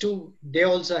 6:2, they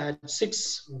also had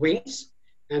 6 wings,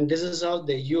 and this is how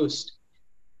they used.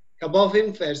 Above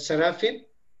him were seraphim,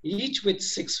 each with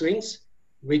 6 wings.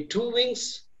 With 2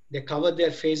 wings, they covered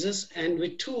their faces, and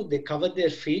with 2, they covered their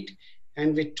feet,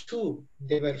 and with 2,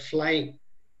 they were flying.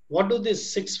 What do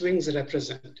these 6 wings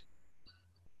represent?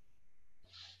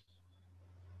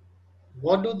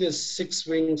 What do these 6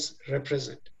 wings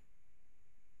represent?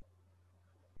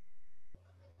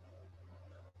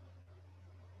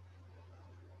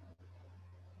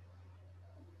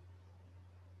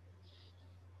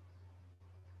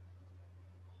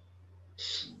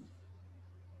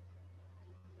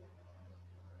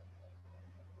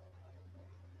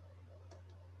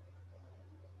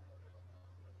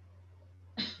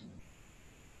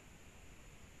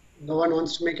 No one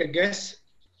wants to make a guess?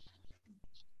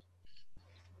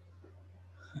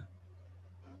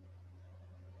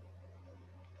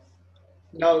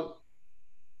 Now,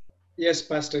 yes,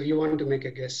 Pastor, you want to make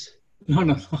a guess.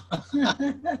 No.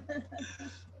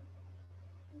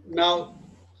 Now,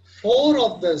 4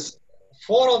 of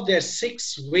their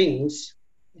 6 wings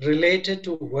related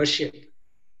to worship.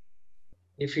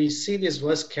 If you see this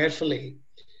verse carefully,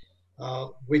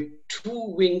 with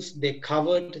 2 wings, they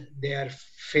covered their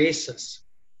faces.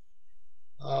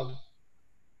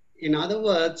 In other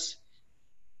words,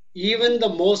 even the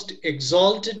most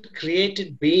exalted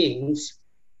created beings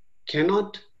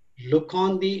cannot look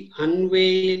on the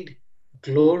unveiled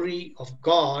glory of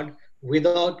God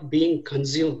without being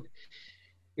consumed.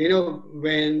 You know,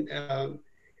 when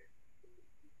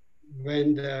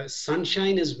the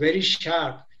sunshine is very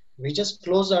sharp, we just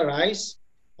close our eyes,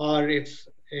 or if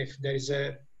there is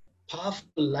a powerful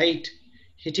light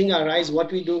hitting our eyes,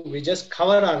 what we do, we just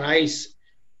cover our eyes.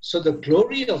 So the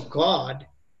glory of God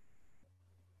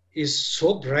is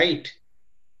so bright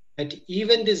that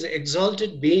even these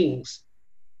exalted beings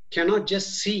cannot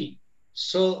just see.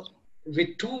 So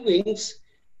with 2 wings,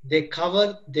 they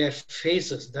cover their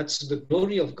faces. That's the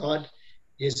glory of God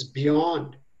is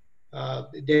beyond.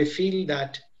 They feel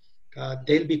that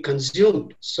they'll be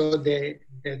consumed, so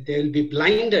they'll be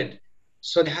blinded.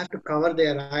 So they have to cover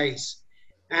their eyes.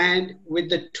 And with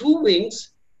the 2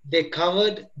 wings, they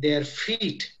covered their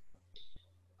feet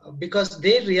because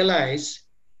they realize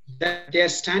that they are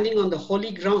standing on the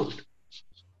holy ground.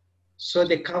 So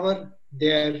they cover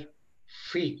their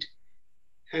feet,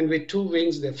 and with 2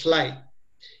 wings they fly.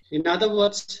 In other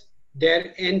words,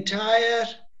 their entire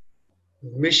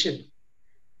mission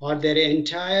or their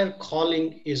entire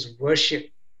calling is worship.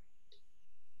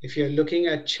 If you're looking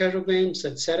at cherubims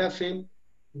and seraphim,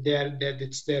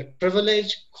 it's their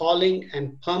privilege, calling,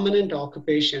 and permanent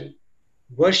occupation.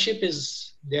 Worship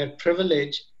is their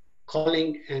privilege,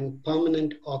 calling, and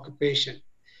permanent occupation.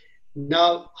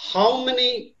 Now, how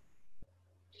many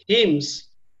hymns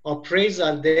of praise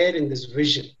are there in this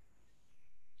vision?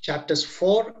 Chapters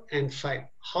 4 and 5.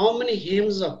 How many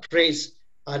hymns of praise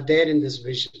are there in this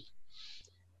vision?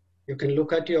 You can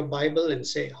look at your Bible and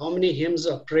say, how many hymns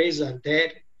of praise are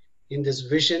there in these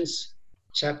visions,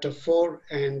 chapter 4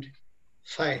 and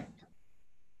 5?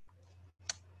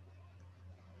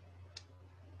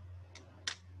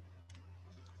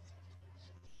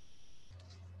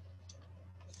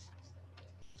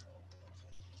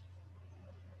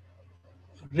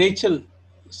 Rachel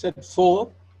said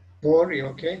 4. 4,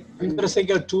 okay.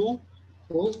 Chandrasekhar 2.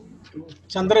 Who?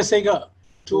 Chandrasekhar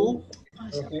 2.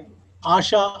 Okay.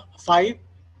 Asha 5.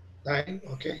 5,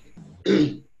 okay.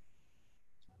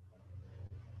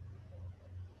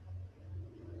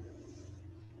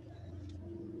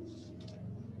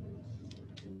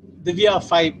 Divya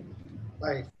 5.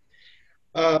 5.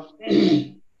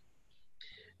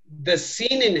 The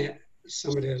scene in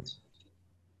somebody else.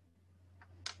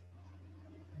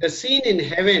 The scene in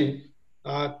heaven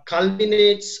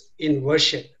culminates in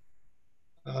worship.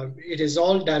 It is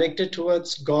all directed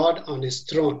towards God on his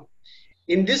throne.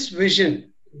 In this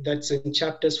vision, that's in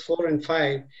chapters 4 and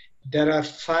 5, there are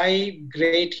 5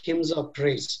 great hymns of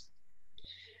praise.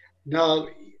 Now,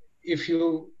 if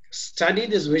you study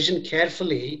this vision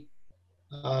carefully,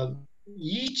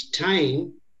 each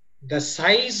time the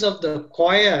size of the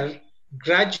choir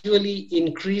gradually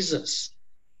increases,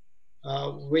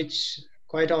 which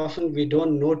quite often we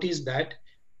don't notice that.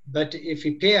 But if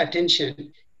we pay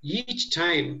attention, each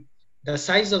time the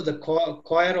size of the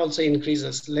choir also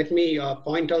increases. Let me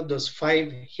point out those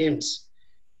 5 hymns.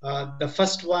 The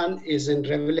first one is in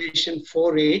Revelation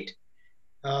 4:8.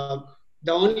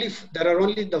 There are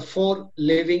only the 4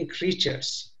 living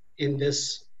creatures in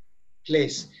this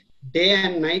place. Day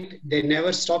and night, they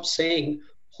never stop saying,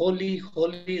 "Holy,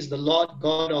 holy is the Lord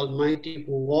God Almighty,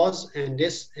 who was and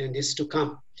is to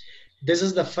come." This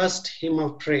is the first hymn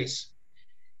of praise.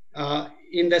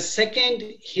 In the second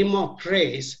hymn of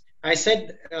praise, I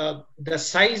said the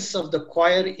size of the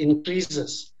choir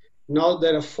increases. Now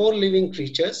there are 4 living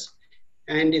creatures,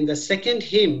 and in the second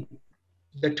hymn,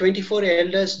 the 24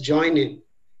 elders join in.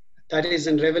 That is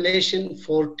in Revelation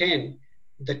 4:10.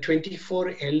 The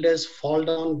 24 elders fall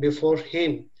down before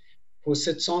him who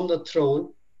sits on the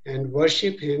throne and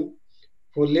worship him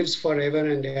who lives forever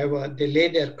and ever. They lay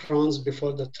their crowns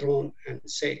before the throne and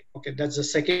say, okay, that's the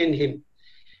second hymn.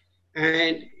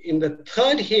 And in the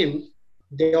third hymn,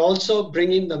 they also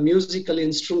bring in the musical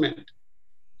instrument.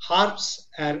 Harps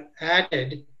are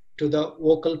added to the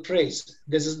vocal praise.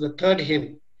 This is the third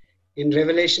hymn in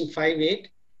Revelation 5:8.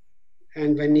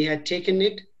 And when he had taken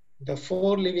it, the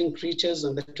 4 living creatures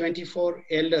and the 24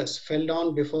 elders fell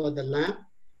down before the Lamb.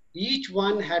 Each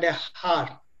one had a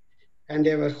harp, and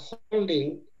they were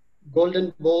holding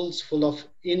golden bowls full of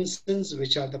incense,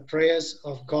 which are the prayers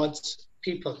of God's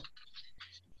people.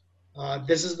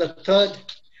 This is the third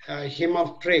hymn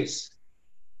of praise.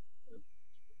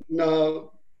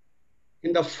 Now,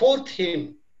 in the fourth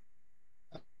hymn,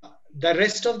 the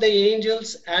rest of the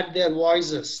angels add their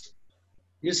voices.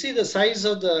 You see the size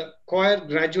of the choir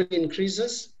gradually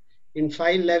increases in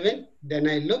 5:11. Then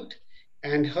I looked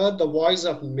and heard the voice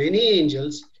of many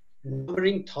angels,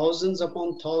 numbering thousands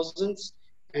upon thousands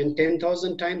and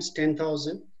 10,000 times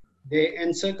 10,000. They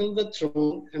encircle the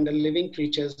throne and the living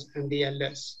creatures and the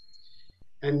elders.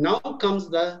 And now comes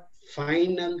the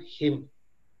final hymn.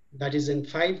 That is in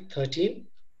 5:13.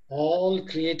 All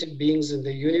created beings in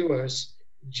the universe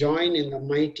join in the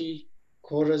mighty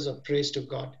chorus of praise to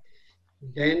God.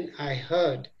 Then I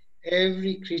heard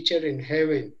every creature in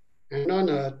heaven and on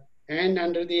earth and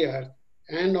under the earth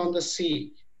and on the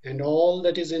sea and all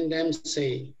that is in them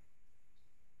saying.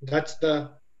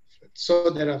 So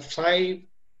there are 5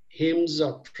 hymns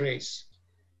of praise.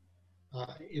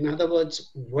 In other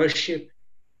words, worship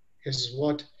is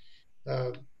what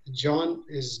John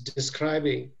is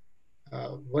describing.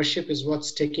 Worship is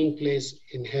what's taking place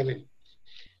in heaven.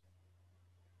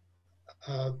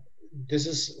 This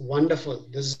is wonderful.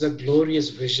 This is a glorious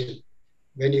vision.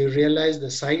 When you realize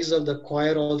the size of the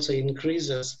choir also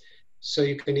increases, so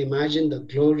you can imagine the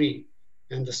glory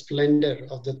and the splendor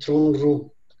of the throne room.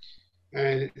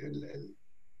 And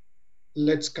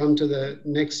let's come to the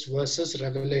next verses,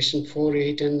 Revelation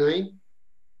 4:8 and 9.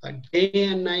 Day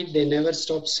and night they never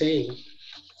stop saying,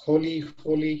 "Holy,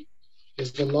 holy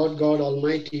is the Lord God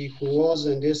Almighty, who was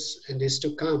and is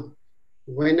to come."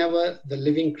 Whenever the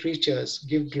living creatures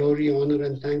give glory, honor,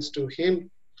 and thanks to him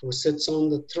who sits on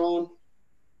the throne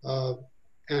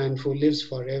and who lives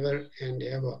forever and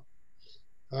ever.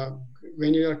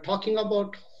 When you are talking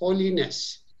about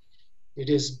holiness, it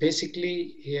is basically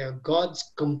God's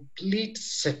complete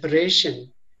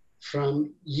separation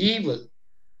from evil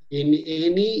in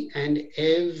any and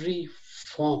every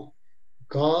form.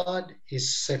 God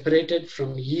is separated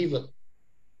from evil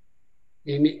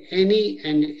in any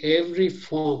and every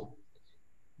form.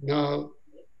 Now,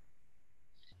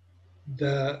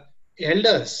 the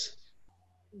elders,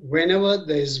 whenever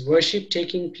there is worship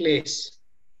taking place,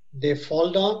 they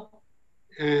fall down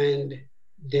and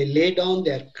they lay down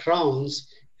their crowns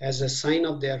as a sign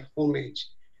of their homage.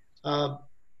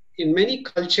 In many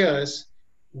cultures,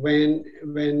 when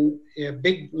a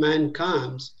big man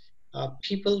comes,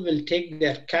 people will take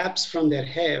their caps from their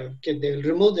hair. Okay, they will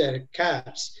remove their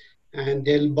caps and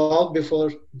they'll bow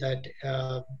before that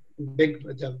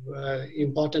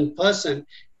important person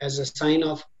as a sign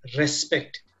of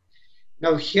respect.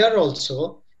 Now here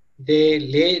also, they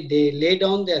lay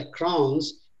down their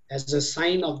crowns as a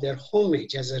sign of their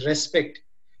homage, as a respect.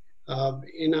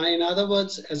 In other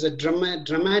words, as a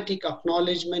dramatic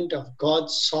acknowledgement of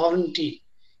God's sovereignty.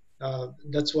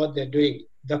 That's what they're doing.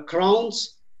 The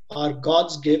crowns are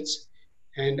God's gifts,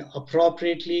 and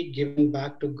appropriately given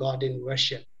back to God in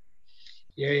worship.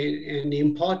 Yeah, an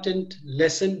important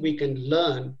lesson we can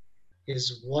learn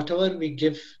is whatever we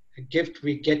give, a gift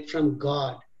we get from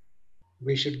God,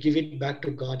 we should give it back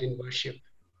to God in worship.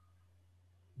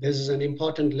 This is an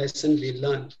important lesson we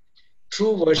learn.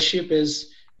 True worship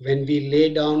is when we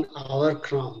lay down our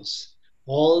crowns,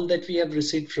 all that we have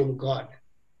received from God,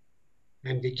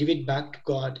 and we give it back to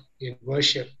God in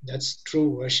worship. That's true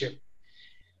worship.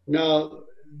 Now,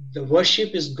 the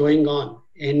worship is going on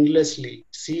endlessly,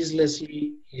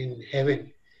 ceaselessly in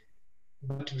heaven.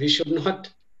 But we should not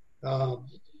uh,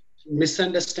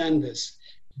 misunderstand this.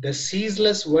 The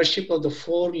ceaseless worship of the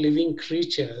four living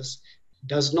creatures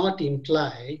does not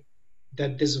imply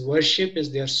that this worship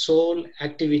is their sole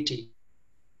activity,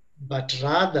 but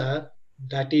rather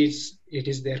that it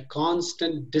is their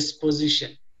constant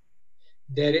disposition.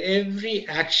 Their every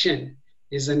action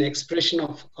is an expression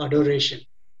of adoration.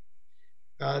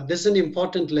 This is an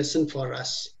important lesson for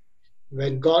us.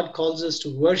 When God calls us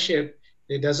to worship,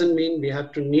 it doesn't mean we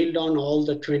have to kneel down all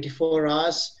the 24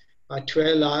 hours or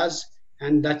 12 hours,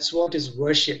 and that's what is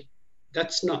worship.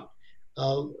 That's not.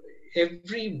 Uh,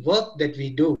 every work that we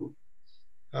do,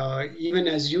 even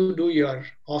as you do your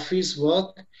office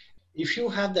work, if you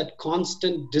have that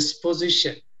constant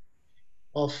disposition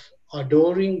of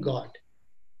adoring God,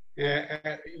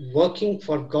 working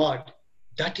for God,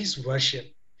 that is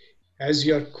worship. As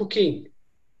you're cooking,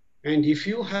 and if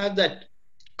you have that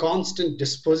constant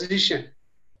disposition,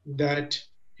 that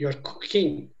your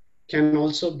cooking can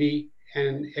also be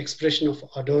an expression of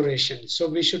adoration. So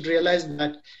we should realize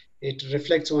that it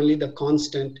reflects only the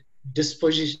constant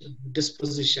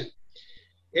disposition.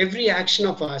 Every action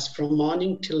of us from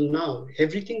morning till now,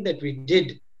 everything that we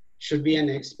did should be an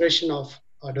expression of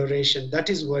adoration.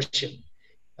 That is worship.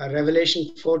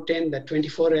 Revelation 4:10, the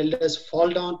 24 elders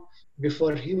fall down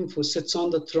before him who sits on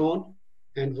the throne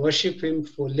and worship him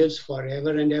who lives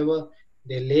forever and ever.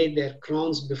 They lay their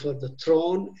crowns before the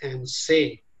throne and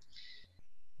say,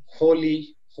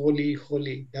 holy, holy,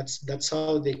 holy. That's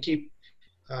how they keep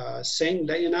saying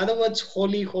that. In other words,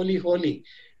 holy, holy, holy.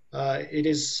 It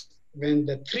is when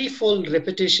the threefold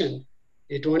repetition,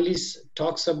 it only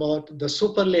talks about the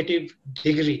superlative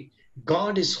degree.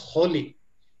 God is holy.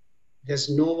 There's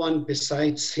no one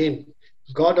besides him.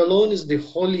 God alone is the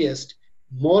holiest,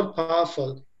 more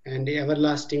powerful, and the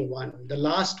everlasting one. The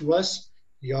last verse,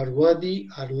 you are worthy,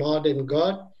 our Lord and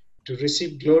God, to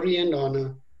receive glory and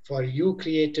honor, for you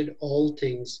created all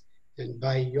things, and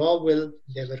by your will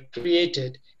they were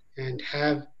created and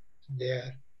have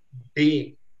their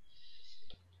being.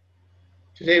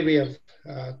 Today we have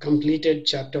completed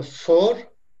chapter 4.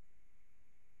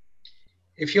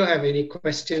 If you have any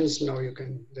questions, now you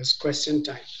can, there's question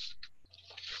time.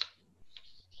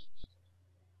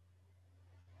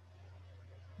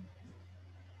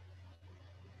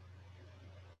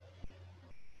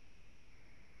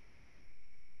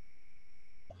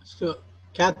 So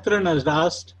Catherine has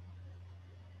asked,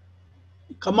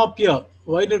 come up here.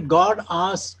 Why did God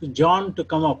ask John to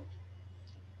come up?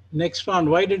 Next one,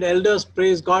 why did elders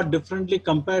praise God differently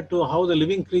compared to how the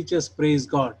living creatures praise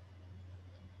God?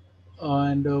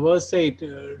 And verse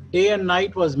 8, day and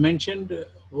night was mentioned.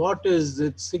 What is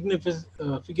its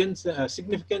significance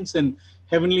in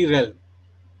heavenly realm?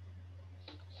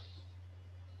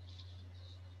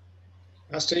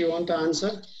 Pastor, you want to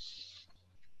answer?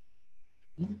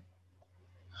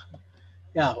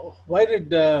 Yeah, why did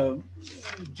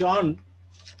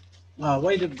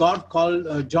why did God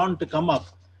call John to come up?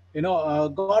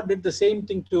 God did the same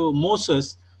thing to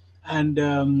Moses, and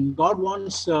God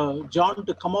wants John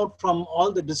to come out from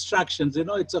all the distractions.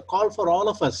 It's a call for all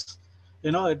of us.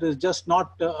 It is just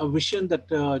not a vision that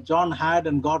John had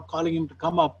and God calling him to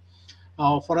come up.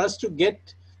 For us to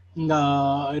get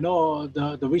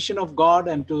the vision of God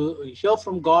and to hear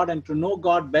from God and to know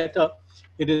God better,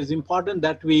 it is important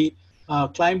that we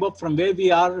climb up from where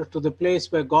we are to the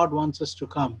place where God wants us to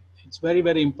come. It's very,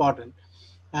 very important.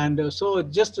 And so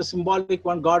just a symbolic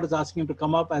one, God is asking him to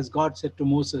come up as God said to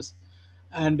Moses.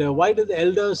 And why do the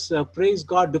elders praise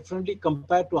God differently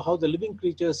compared to how the living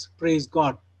creatures praise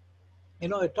God?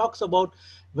 It talks about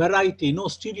variety, no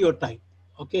stereotype.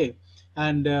 Okay.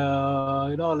 And,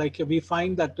 like we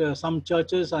find that some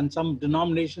churches and some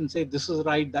denominations say this is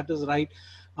right, that is right.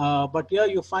 But here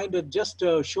you find it just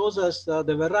shows us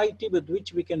the variety with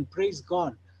which we can praise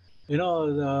God.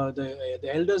 The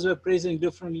elders were praising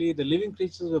differently, the living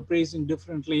creatures were praising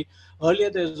differently. Earlier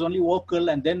there was only vocal,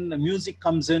 and then the music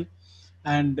comes in,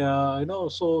 and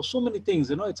so many things.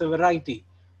 It's a variety.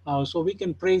 So we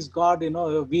can praise God.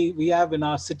 We have in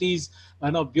our cities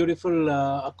beautiful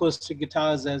acoustic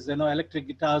guitars, as electric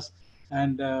guitars,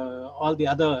 and all the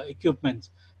other equipments.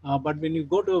 But when you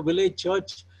go to a village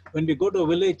church,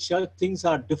 things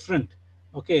are different.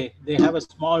 Okay, they have a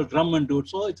small drum and do it.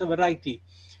 So it's a variety.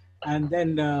 And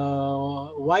then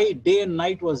why day and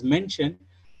night was mentioned,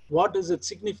 what is its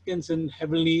significance in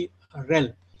heavenly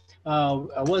realm?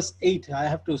 Verse 8, I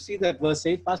have to see that verse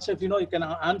 8. Pastor, if you know, you can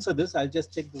answer this. I'll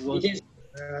just check the verse.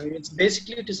 It's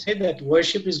basically to say that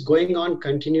worship is going on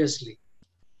continuously.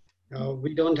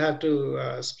 We don't have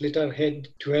to split our head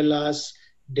 12 hours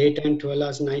daytime, 12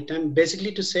 hours nighttime.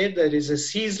 Basically to say there is a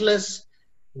ceaseless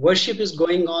worship is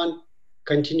going on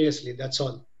continuously. That's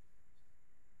all.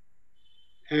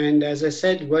 And as I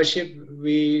said, worship,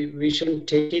 we shouldn't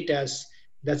take it as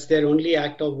that's their only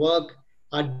act of work.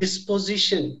 Our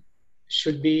disposition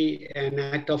should be an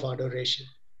act of adoration.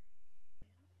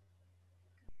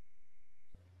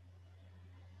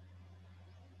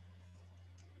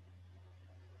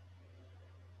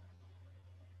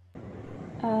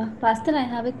 Pastor, I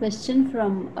have a question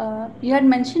from, you had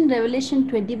mentioned Revelation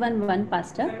 21:1,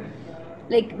 Pastor.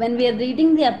 Like when we are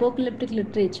reading the apocalyptic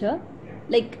literature,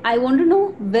 like I want to know,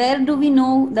 where do we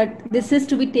know that this is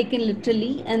to be taken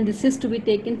literally and this is to be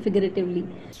taken figuratively?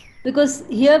 Because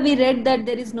here we read that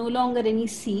there is no longer any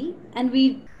sea, and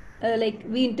we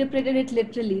interpreted it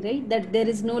literally, right? That there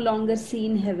is no longer sea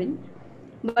in heaven.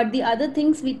 But the other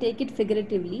things we take it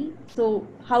figuratively. So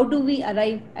how do we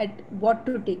arrive at what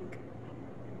to take?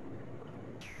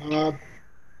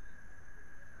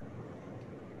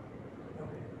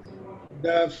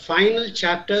 The final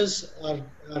chapters are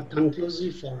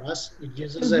conclusive for us. It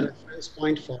gives us a reference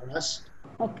point for us.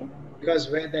 Okay. Because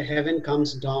where the heaven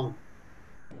comes down.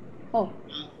 Oh.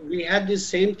 We had this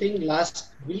same thing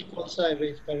last week also,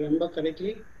 if I remember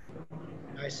correctly.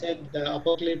 I said the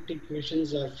apocalyptic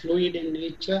visions are fluid in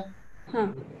nature,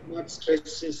 not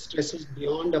stresses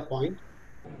beyond a point.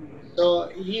 So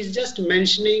he's just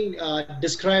mentioning,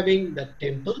 describing the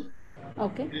temple.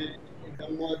 Okay.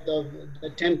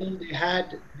 The temple they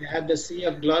had the sea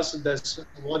of glass,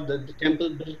 the temple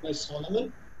built by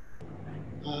Solomon.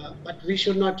 But we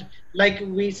should not, like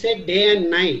we said, day and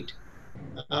night.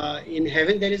 In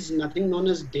heaven, there is nothing known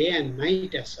as day and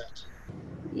night as such.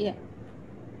 Yeah.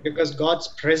 Because God's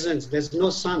presence, there's no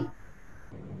sun.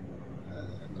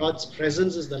 God's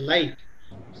presence is the light.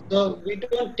 So we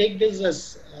don't take this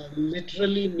as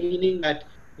literally meaning that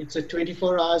it's a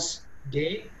 24 hours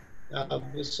day.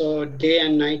 So day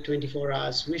and night, 24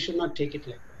 hours. We should not take it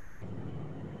like that.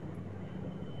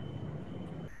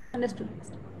 Understood.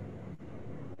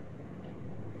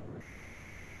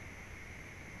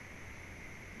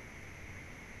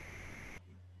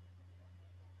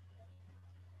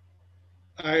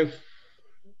 If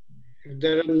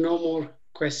there are no more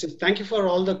questions, thank you for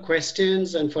all the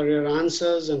questions and for your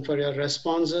answers and for your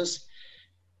responses.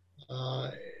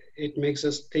 It makes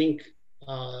us think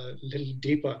a little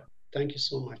deeper. Thank you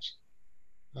so much.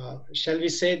 Shall we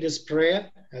say this prayer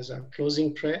as our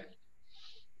closing prayer?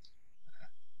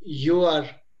 You are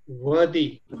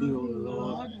worthy, O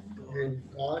Lord, and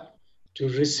God, to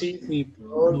receive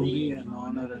glory and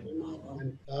honor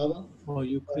and power. For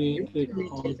you created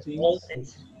all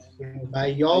things. And by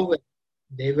your will,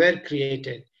 they were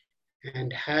created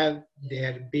and have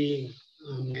their being.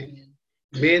 Amen.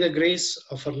 May the grace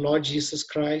of our Lord Jesus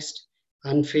Christ,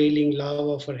 unfailing love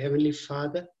of our Heavenly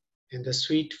Father, and the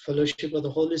sweet fellowship of the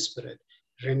Holy Spirit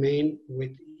remain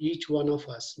with each one of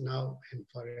us now and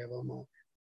forevermore.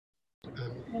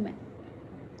 Amen. Amen.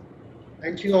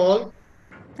 Thank you all.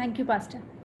 Thank you, Pastor.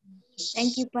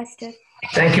 Thank you, Pastor.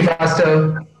 Thank you,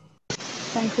 Pastor.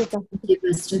 Thank you, Pastor. Thank you,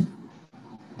 Pastor.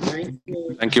 Thank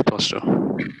you. Thank you, Pastor.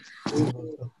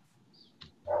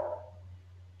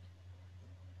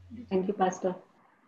 Thank you, Pastor.